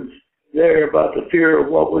atmosphere was there about the fear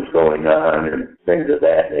of what was going on and things of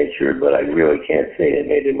that nature, but I really can't say it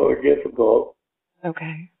made it more difficult.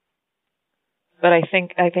 Okay. But I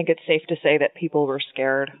think it's safe to say that people were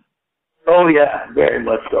scared. Oh, yeah, very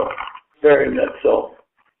much so. Very much so.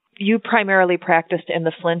 You primarily practiced in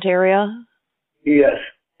the Flint area? Yes.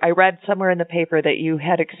 I read somewhere in the paper that you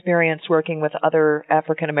had experience working with other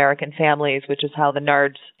African-American families, which is how the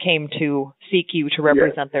Nards came to seek you to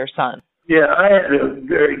represent their son. Yeah, I had a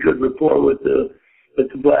very good rapport with the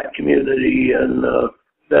black community, and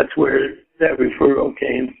that's where that referral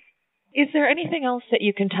came. Is there anything else that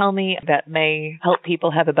you can tell me that may help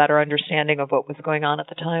people have a better understanding of what was going on at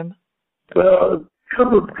the time? Well, a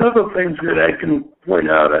couple of things that I can point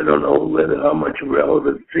out. I don't know how much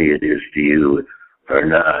relevancy it is to you or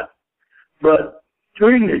not, but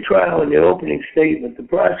during the trial in the opening statement, the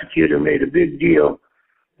prosecutor made a big deal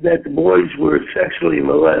that the boys were sexually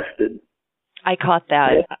molested. I caught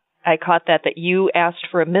that. Yeah. I caught that you asked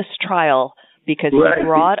for a mistrial because you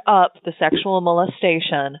brought up the sexual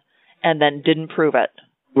molestation and then didn't prove it.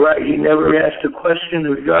 Right. He never asked a question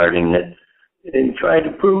regarding it and tried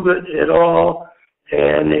to prove it at all.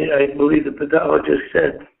 And I believe the pathologist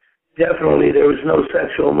said definitely there was no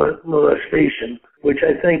sexual molestation, which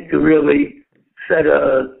I think really set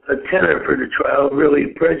a tenor for the trial,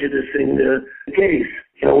 really prejudicing the case.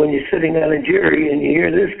 You know, when you're sitting on a jury and you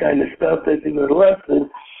hear this kind of stuff that they were molested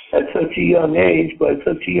at such a young age by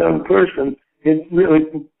such a young person, it really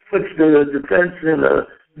puts the defense in a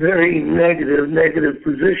very negative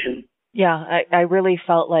position. Yeah, I really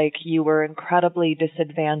felt like you were incredibly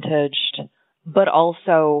disadvantaged, but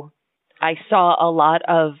also I saw a lot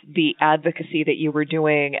of the advocacy that you were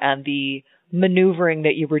doing and the maneuvering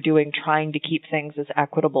that you were doing trying to keep things as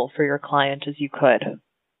equitable for your client as you could.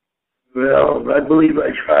 Well, I believe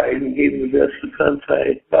I tried and gave the best defense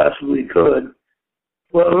I possibly could.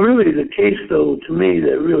 Well, really, the case, though, to me,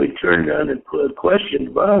 that really turned on a question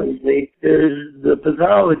that bothers me is the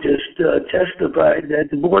pathologist testified that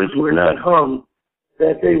the boys were not hung,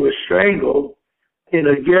 that they were strangled in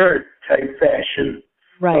a Garrett-type fashion,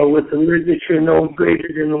 right, with the ligature no greater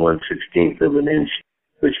than 1/16 of an inch,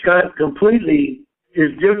 which completely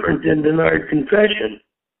is different than the Nard confession.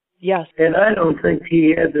 Yes. And I don't think he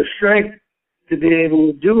had the strength to be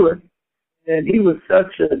able to do it. And he was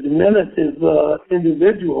such a diminutive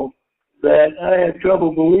individual that I had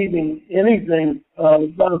trouble believing anything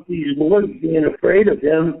about these boys being afraid of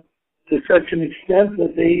him to such an extent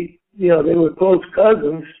that they were close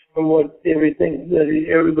cousins from everything that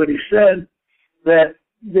everybody said, that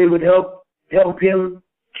they would help him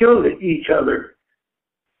kill each other.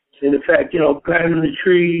 And in fact, climbing the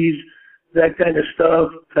trees, that kind of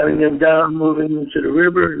stuff, cutting them down, moving them to the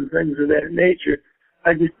river and things of that nature.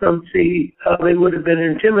 I just don't see how they would have been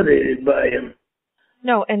intimidated by him.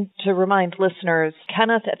 No, and to remind listeners,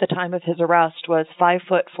 Kenneth at the time of his arrest was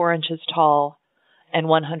 5'4" tall and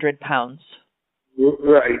 100 pounds.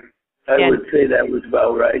 Right. I would say that was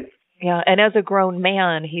about right. Yeah, and as a grown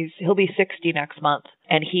man, he'll be 60 next month,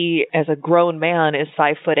 and he, as a grown man, is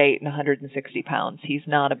 5'8" and 160 pounds. He's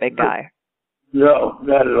not a big guy. No,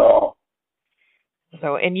 not at all.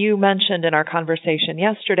 So, and you mentioned in our conversation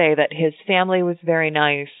yesterday that his family was very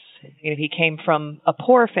nice. He came from a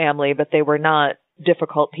poor family, but they were not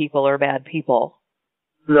difficult people or bad people.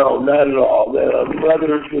 No, not at all.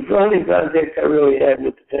 The only contact I really had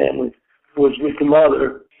with the family was with the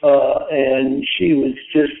mother, and she was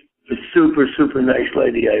just a super, super nice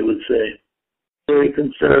lady, I would say. Very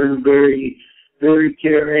concerned, very, very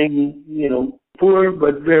caring, poor,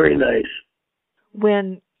 but very nice.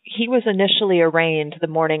 When he was initially arraigned the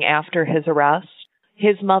morning after his arrest,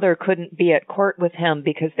 his mother couldn't be at court with him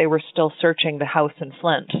because they were still searching the house in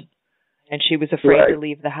Flint, and she was afraid to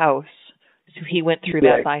leave the house. So he went through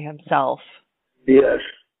that by himself. Yes.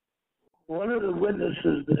 One of the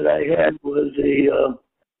witnesses that I had was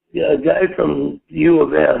a guy from U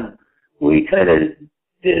of M. We kind of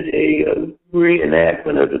did a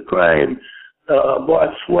reenactment of the crime,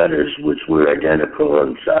 bought sweaters which were identical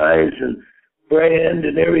in size and brand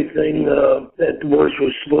and everything that the boys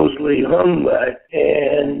were supposedly hung by,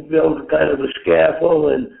 and built kind of a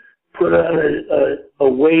scaffold and put on a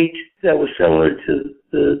weight that was similar to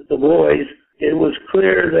the boys. It was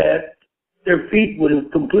clear that their feet would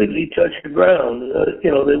have completely touched the ground.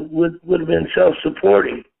 They would have been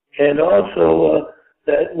self-supporting. And also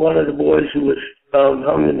that one of the boys who was found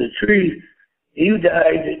hung in the tree, he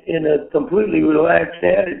died in a completely relaxed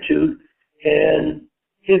attitude, and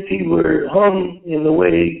if he were hung in the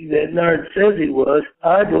way that Nard says he was,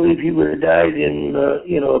 I believe he would have died in,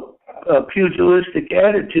 a pugilistic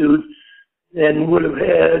attitude and would have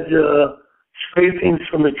had scrapings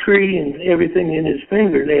from a tree and everything in his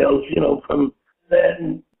fingernails, from that,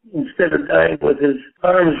 instead of dying with his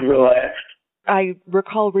arms relaxed. I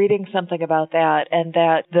recall reading something about that, and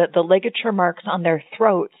that the ligature marks on their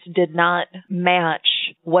throats did not match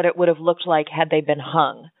what it would have looked like had they been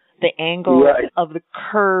hung. The angle of the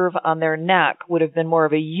curve on their neck would have been more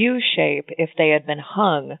of a U shape if they had been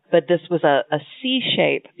hung, but this was a C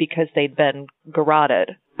shape because they'd been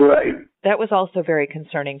garroted. Right. That was also very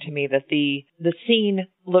concerning to me, that the scene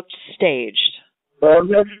looked staged. Well,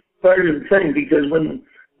 that's part of the thing, because when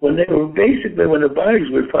the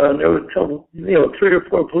bodies were found, there were 3 or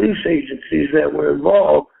 4 police agencies that were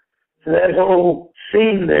involved, and that whole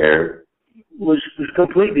scene there was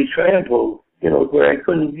completely trampled. Where I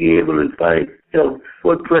couldn't be able to find,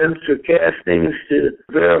 footprints or castings to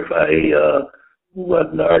verify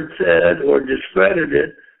what Nard said or discredit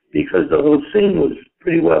it, because the whole scene was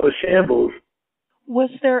pretty well a shambles.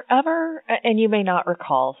 Was there ever, and you may not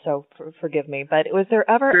recall, so forgive me, but was there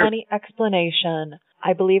ever any explanation?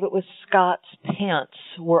 I believe it was Scott's pants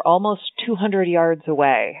were almost 200 yards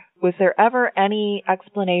away. Was there ever any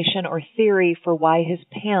explanation or theory for why his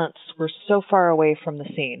pants were so far away from the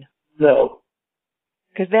scene? No.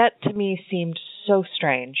 Because that, to me, seemed so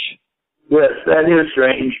strange. Yes, that is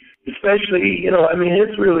strange. Especially,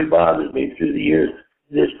 it's really bothered me through the years,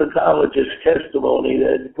 this pathologist's testimony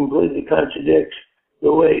that completely contradicts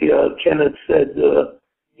the way Kenneth said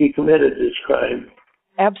he committed this crime.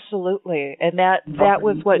 Absolutely. And that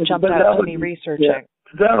was what jumped out to me researching. Yeah.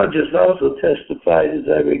 Pathologist also testified, as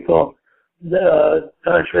I recall,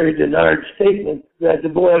 contrary to Nard's statement, that the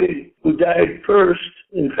boy who died first,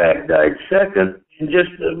 in fact, died second, and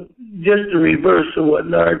just the reverse of what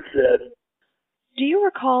Nard said. Do you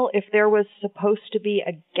recall if there was supposed to be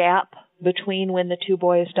a gap between when the 2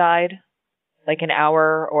 boys died? Like an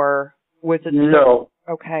hour, or was it? No.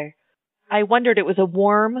 Okay. I wondered, it was a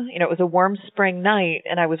warm spring night,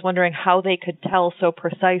 and I was wondering how they could tell so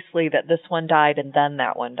precisely that this one died and then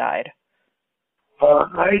that one died.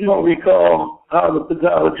 I don't recall how the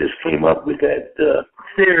pathologist came up with that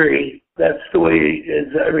theory. That's the way,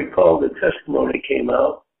 as I recall, the testimony came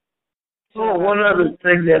out. Oh, one other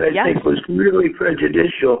thing that I think was really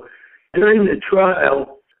prejudicial. During the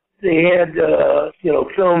trial, they had,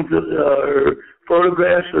 filmed or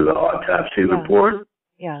photographs of the autopsy report.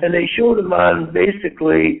 Yeah. And they showed them on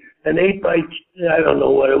basically an 8x, I don't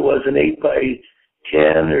know what it was, an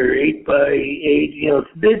 8x10 or 8x8, it's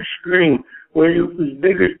a big screen where it was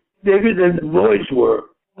bigger than the boys were.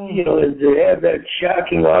 And to have that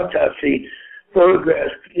shocking autopsy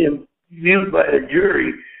photograph viewed by a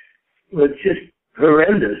jury was just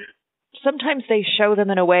horrendous. Sometimes they show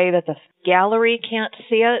them in a way that the gallery can't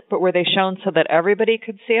see it, but were they shown so that everybody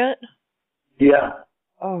could see it? Yeah.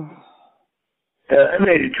 Oh. I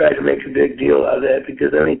try to make a big deal out of that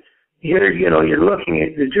because, here, you're looking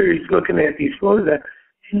at, the jury's looking at these photographs,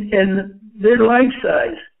 and they're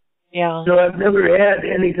life-size. Yeah. So I've never had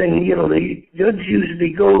anything, the judge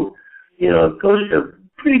usually goes to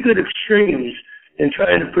pretty good extremes in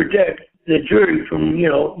trying to protect the jury from,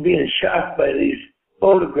 being shocked by these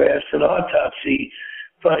photographs and autopsy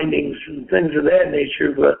findings and things of that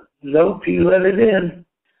nature, but nope, he let it in.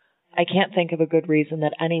 I can't think of a good reason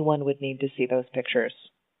that anyone would need to see those pictures.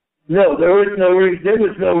 No, there was no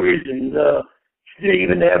reason to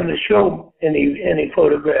even having to show any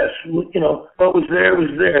photographs. What was there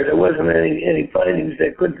was there. There wasn't any findings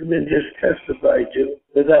that couldn't have been just testified to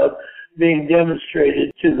without being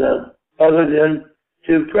demonstrated to them, other than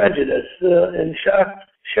to prejudice and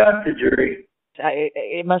shock the jury.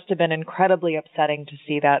 It must have been incredibly upsetting to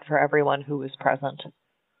see that for everyone who was present.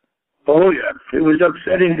 Oh, yeah. It was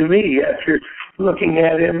upsetting to me after looking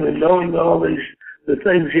at him and knowing all the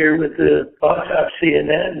things here with the autopsy and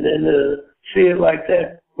that, and then to see it like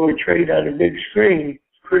that portrayed on a big screen.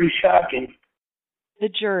 It's pretty shocking. The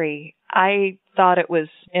jury, I thought it was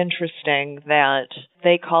interesting that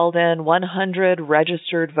they called in 100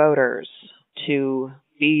 registered voters to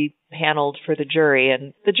be paneled for the jury,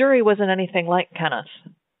 and the jury wasn't anything like Kenneth.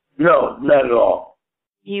 No, not at all.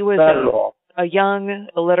 He was not at all. A young,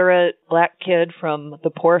 illiterate black kid from the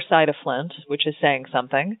poor side of Flint, which is saying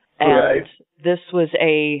something. And right. This was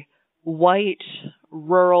a white,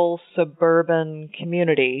 rural, suburban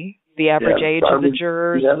community. The average age of the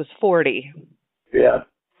jurors was 40. Yeah.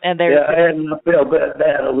 And I had an uphill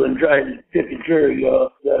battle in trying to pick a jury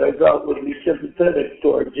that I thought would be sympathetic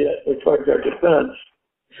towards our defense.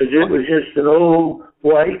 Because it was just an old,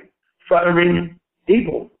 white, farming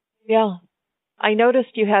people. Yeah. I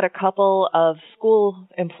noticed you had a couple of school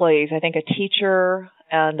employees, I think a teacher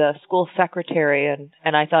and a school secretary,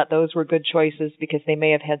 and I thought those were good choices because they may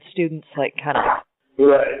have had students like Kenneth.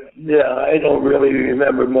 Right. Yeah, I don't really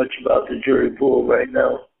remember much about the jury pool right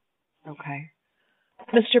now. Okay.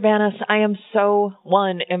 Mr. Banas, I am so,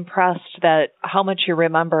 impressed that how much you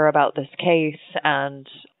remember about this case and,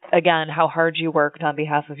 again, how hard you worked on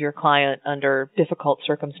behalf of your client under difficult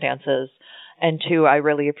circumstances. And two, I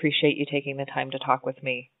really appreciate you taking the time to talk with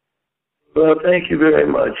me. Well, thank you very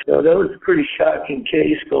much. That was a pretty shocking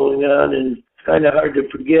case going on, and it's kind of hard to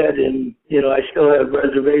forget. And, I still have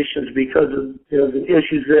reservations because of, the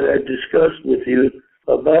issues that I discussed with you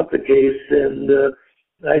about the case. And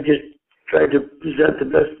I just tried to present the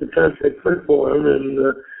best defense I could for him, and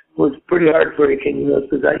it was pretty heartbreaking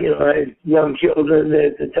because I had young children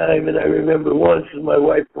at the time, and I remember once, as my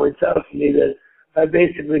wife points out to me, that I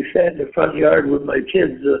basically sat in the front yard with my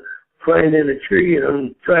kids playing in a tree, and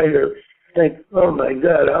I'm trying to think, oh my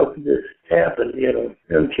God, how could this happen?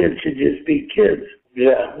 Young kids should just be kids.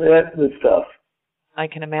 Yeah, that was tough. I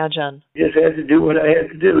can imagine. Just had to do what I had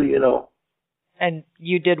to do, And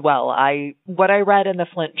you did well. What I read in the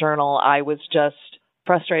Flint Journal, I was just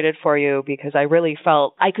frustrated for you because I really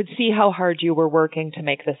felt I could see how hard you were working to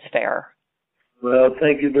make this fair. Well,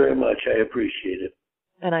 thank you very much. I appreciate it.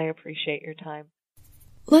 And I appreciate your time.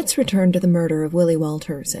 Let's return to the murder of Willie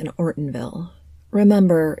Walters in Ortonville.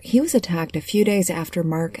 Remember, he was attacked a few days after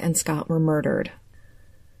Mark and Scott were murdered.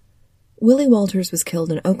 Willie Walters was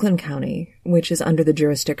killed in Oakland County, which is under the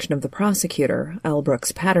jurisdiction of the prosecutor, L.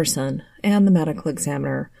 Brooks Patterson, and the medical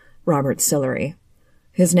examiner, Robert Sillery.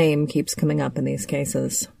 His name keeps coming up in these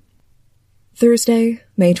cases. Thursday,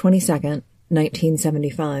 May 22nd,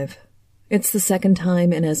 1975. It's the second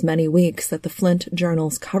time in as many weeks that the Flint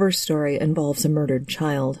Journal's cover story involves a murdered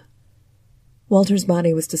child. Walter's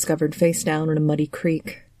body was discovered face down in a muddy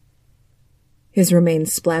creek. His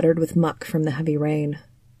remains splattered with muck from the heavy rain.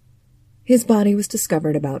 His body was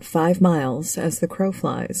discovered about 5 miles, as the crow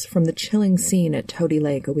flies, from the chilling scene at Toady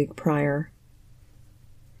Lake a week prior.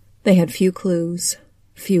 They had few clues,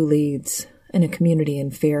 few leads, and a community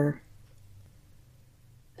in fear.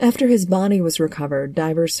 After his body was recovered,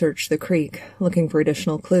 divers searched the creek, looking for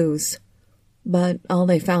additional clues, but all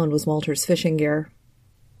they found was Walter's fishing gear.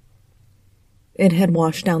 It had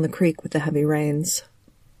washed down the creek with the heavy rains.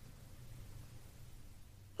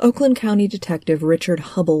 Oakland County Detective Richard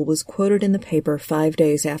Hubble was quoted in the paper 5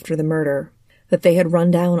 days after the murder that they had run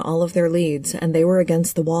down all of their leads and they were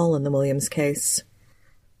against the wall in the Williams case.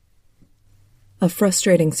 A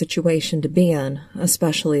frustrating situation to be in,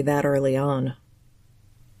 especially that early on.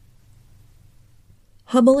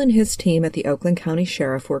 Hubble and his team at the Oakland County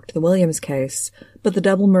Sheriff worked the Williams case, but the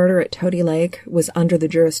double murder at Toady Lake was under the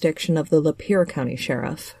jurisdiction of the Lapeer County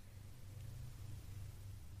Sheriff.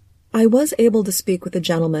 I was able to speak with a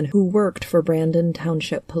gentleman who worked for Brandon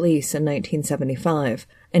Township Police in 1975,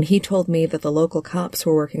 and he told me that the local cops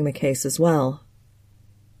were working the case as well.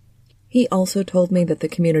 He also told me that the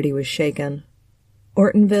community was shaken.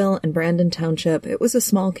 Ortonville and Brandon Township, it was a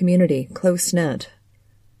small community, close-knit.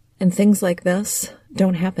 And things like this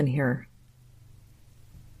don't happen here.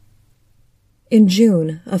 In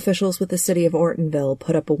June, officials with the city of Ortonville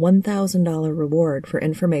put up a $1,000 reward for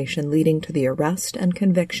information leading to the arrest and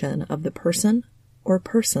conviction of the person or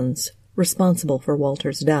persons responsible for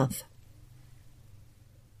Walter's death.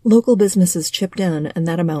 Local businesses chipped in, and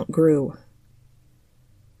that amount grew.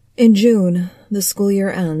 In June, the school year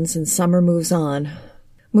ends and summer moves on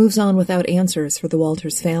without answers for the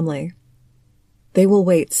Walters family. They will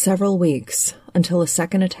wait several weeks until a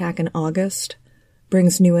second attack in August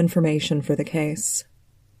brings new information for the case.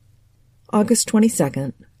 August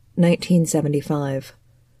 22nd, 1975.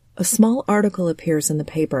 A small article appears in the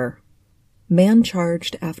paper. Man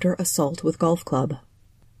charged after assault with golf club.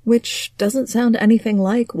 Which doesn't sound anything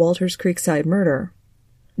like Walters Creekside murder.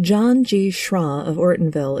 John G. Schraw of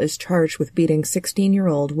Ortonville is charged with beating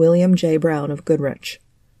 16-year-old William J. Brown of Goodrich.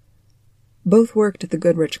 Both worked at the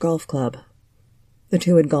Goodrich Golf Club. The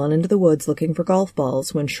two had gone into the woods looking for golf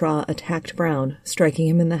balls when Schraw attacked Brown, striking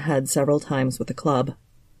him in the head several times with a club.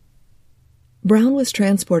 Brown was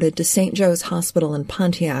transported to St. Joe's Hospital in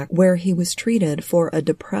Pontiac, where he was treated for a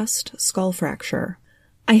depressed skull fracture.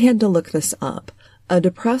 I had to look this up. A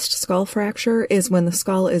depressed skull fracture is when the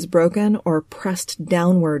skull is broken or pressed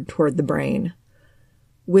downward toward the brain,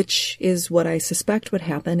 which is what I suspect would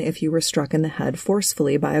happen if you were struck in the head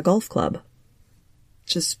forcefully by a golf club.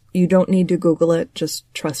 You don't need to Google it,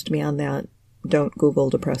 just trust me on that. Don't Google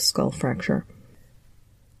depressed skull fracture.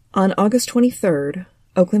 On August 23rd,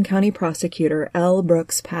 Oakland County Prosecutor L.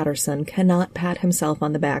 Brooks Patterson cannot pat himself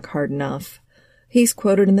on the back hard enough. He's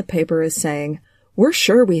quoted in the paper as saying, "We're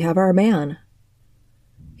sure we have our man."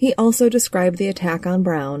 He also described the attack on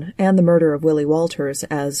Brown and the murder of Willie Walters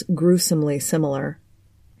as gruesomely similar.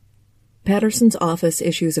 Patterson's office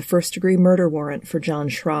issues a first-degree murder warrant for John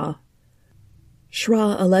Schraw.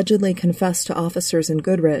 Schra allegedly confessed to officers in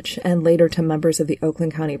Goodrich and later to members of the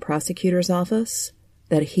Oakland County Prosecutor's Office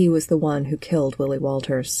that he was the one who killed Willie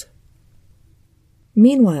Walters.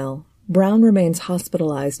 Meanwhile, Brown remains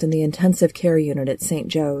hospitalized in the intensive care unit at St.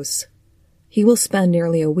 Joe's. He will spend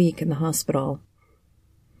nearly a week in the hospital.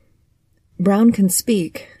 Brown can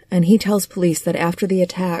speak, and he tells police that after the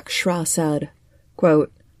attack, Schra said,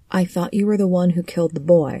 quote, "I thought you were the one who killed the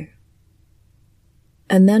boy."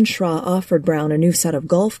 And then Schra offered Brown a new set of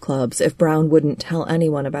golf clubs if Brown wouldn't tell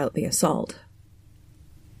anyone about the assault.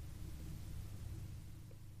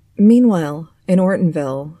 Meanwhile, in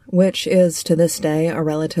Ortonville, which is to this day a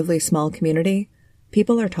relatively small community,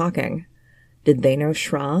 people are talking. Did they know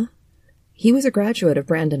Schra? He was a graduate of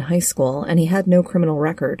Brandon High School, and he had no criminal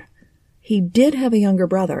record. He did have a younger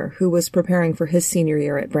brother who was preparing for his senior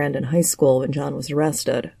year at Brandon High School when John was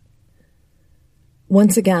arrested.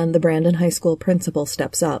 Once again, the Brandon High School principal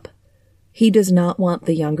steps up. He does not want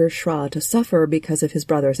the younger Schra to suffer because of his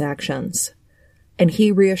brother's actions, and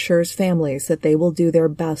he reassures families that they will do their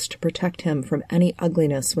best to protect him from any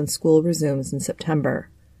ugliness when school resumes in September.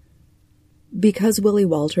 Because Willie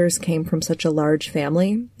Walters came from such a large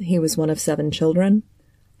family, he was one of 7 children,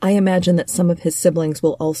 I imagine that some of his siblings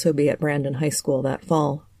will also be at Brandon High School that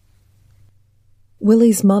fall.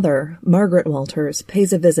 Willie's mother, Margaret Walters,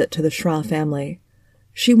 pays a visit to the Schra family.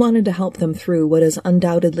 She wanted to help them through what is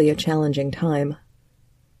undoubtedly a challenging time.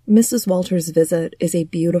 Mrs. Walters' visit is a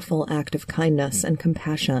beautiful act of kindness and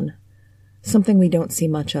compassion, something we don't see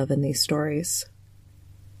much of in these stories.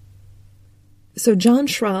 So John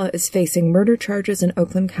Schra is facing murder charges in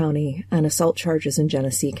Oakland County and assault charges in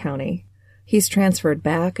Genesee County. He's transferred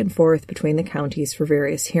back and forth between the counties for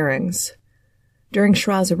various hearings. During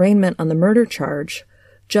Schra's arraignment on the murder charge,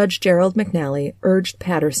 Judge Gerald McNally urged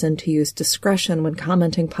Patterson to use discretion when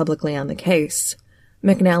commenting publicly on the case.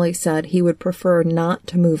 McNally said he would prefer not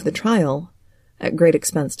to move the trial, at great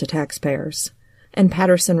expense to taxpayers, and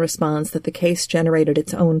Patterson responds that the case generated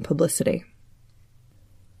its own publicity.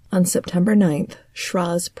 On September 9th,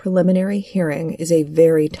 Schra's preliminary hearing is a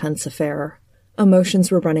very tense affair. Emotions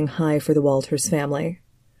were running high for the Walters family.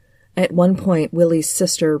 At one point, Willie's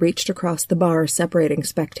sister reached across the bar separating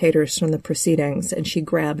spectators from the proceedings, and she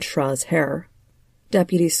grabbed Schra's hair.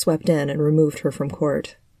 Deputies swept in and removed her from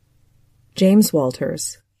court. James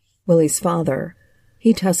Walters, Willie's father,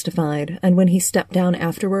 he testified, and when he stepped down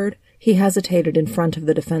afterward, he hesitated in front of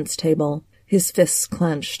the defense table, his fists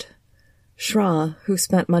clenched. Schra, who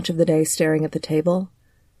spent much of the day staring at the table,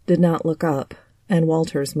 did not look up, and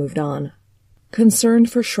Walters moved on. Concerned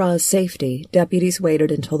for Schra's safety, deputies waited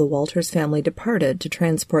until the Walters family departed to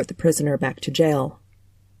transport the prisoner back to jail.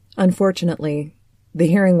 Unfortunately, the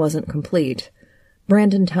hearing wasn't complete.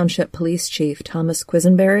 Brandon Township Police Chief Thomas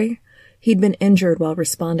Quisenberry, he'd been injured while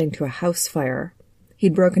responding to a house fire.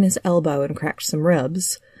 He'd broken his elbow and cracked some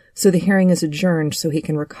ribs, so the hearing is adjourned so he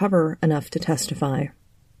can recover enough to testify.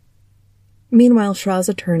 Meanwhile, Schra's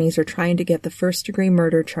attorneys are trying to get the first-degree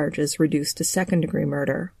murder charges reduced to second-degree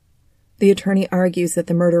murder. The attorney argues that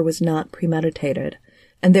the murder was not premeditated,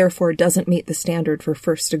 and therefore doesn't meet the standard for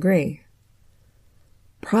first degree.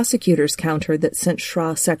 Prosecutors countered that since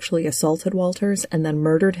Schra sexually assaulted Walters and then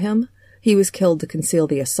murdered him, he was killed to conceal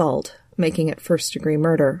the assault, making it first-degree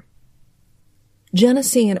murder.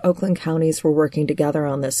 Genesee and Oakland counties were working together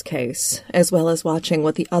on this case, as well as watching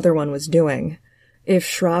what the other one was doing. If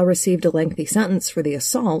Schra received a lengthy sentence for the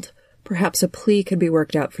assault, perhaps a plea could be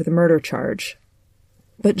worked out for the murder charge.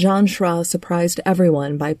 But John Schra surprised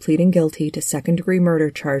everyone by pleading guilty to second-degree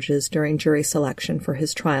murder charges during jury selection for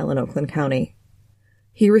his trial in Oakland County.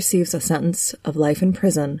 He receives a sentence of life in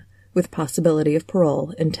prison with possibility of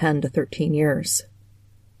parole in 10 to 13 years.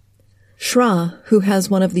 Schra, who has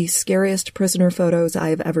one of the scariest prisoner photos I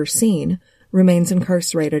have ever seen, remains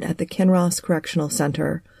incarcerated at the Kinross Correctional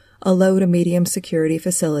Center, a low to medium security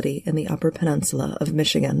facility in the Upper Peninsula of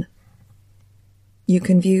Michigan. You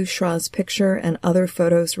can view Schra's picture and other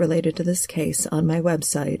photos related to this case on my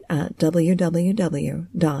website at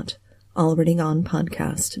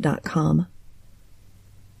www.alreadygonepodcast.com.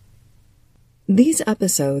 These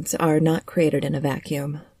episodes are not created in a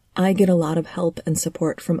vacuum. I get a lot of help and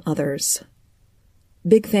support from others.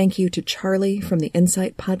 Big thank you to Charlie from the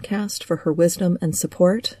Insight podcast for her wisdom and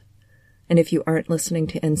support. And if you aren't listening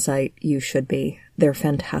to Insight, you should be. They're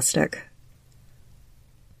fantastic.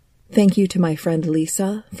 Thank you to my friend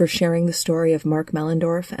Lisa for sharing the story of Mark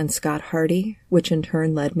Mellendorf and Scott Hardy, which in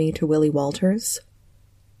turn led me to Willie Walters.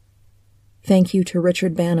 Thank you to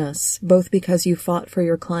Richard Banas, both because you fought for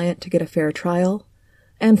your client to get a fair trial,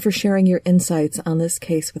 and for sharing your insights on this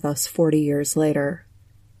case with us 40 years later.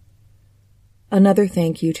 Another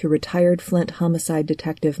thank you to retired Flint homicide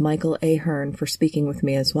detective Michael Ahern for speaking with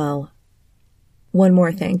me as well. One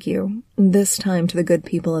more thank you, this time to the good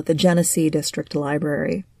people at the Genesee District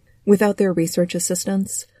Library. Without their research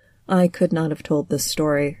assistance, I could not have told this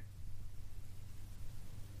story.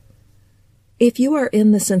 If you are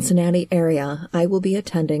in the Cincinnati area, I will be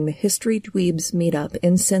attending the History Dweebs meetup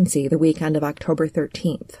in Cincy the weekend of October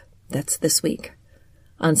 13th. That's this week.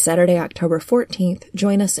 On Saturday, October 14th,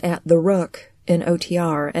 join us at The Rook in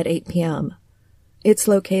OTR at 8 p.m. It's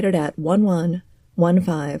located at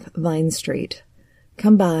 1115 Vine Street.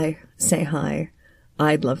 Come by, say hi.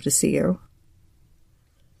 I'd love to see you.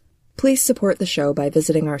 Please support the show by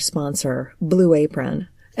visiting our sponsor, Blue Apron,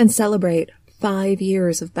 and celebrate 5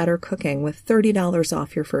 years of better cooking with $30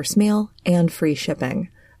 off your first meal and free shipping.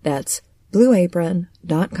 That's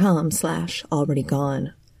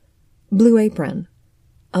blueapron.com/alreadygone. Blue Apron,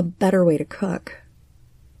 a better way to cook.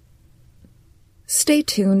 Stay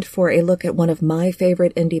tuned for a look at one of my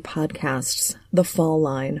favorite indie podcasts, The Fall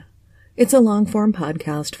Line. It's a long-form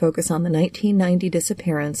podcast focused on the 1990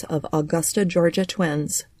 disappearance of Augusta, Georgia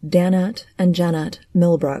twins, Danette and Janet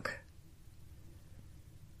Milbrook.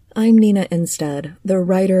 I'm Nina Instead, the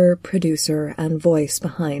writer, producer, and voice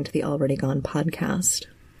behind the Already Gone podcast.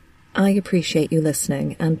 I appreciate you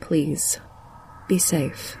listening, and please, be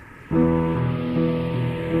safe.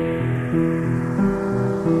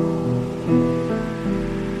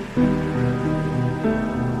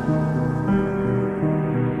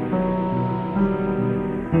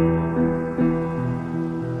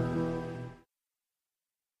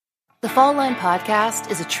 The Fall Line Podcast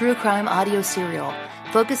is a true crime audio serial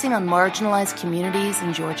focusing on marginalized communities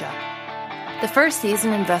in Georgia. The first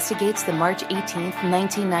season investigates the March 18th,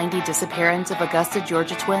 1990 disappearance of Augusta,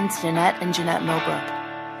 Georgia twins Danette and Janet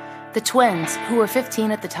Milbrook. The twins, who were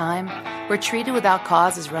 15 at the time, were treated without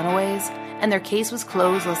cause as runaways, and their case was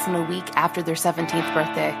closed less than a week after their 17th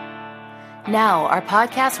birthday. Now, our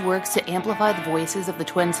podcast works to amplify the voices of the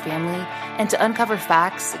twins' family and to uncover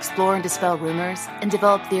facts, explore and dispel rumors, and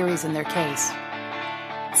develop theories in their case.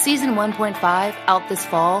 Season 1.5, out this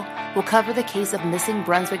fall, will cover the case of missing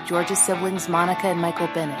Brunswick, Georgia siblings Monica and Michael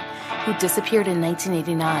Bennett, who disappeared in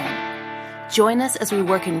 1989. Join us as we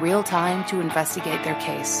work in real time to investigate their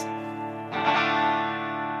case.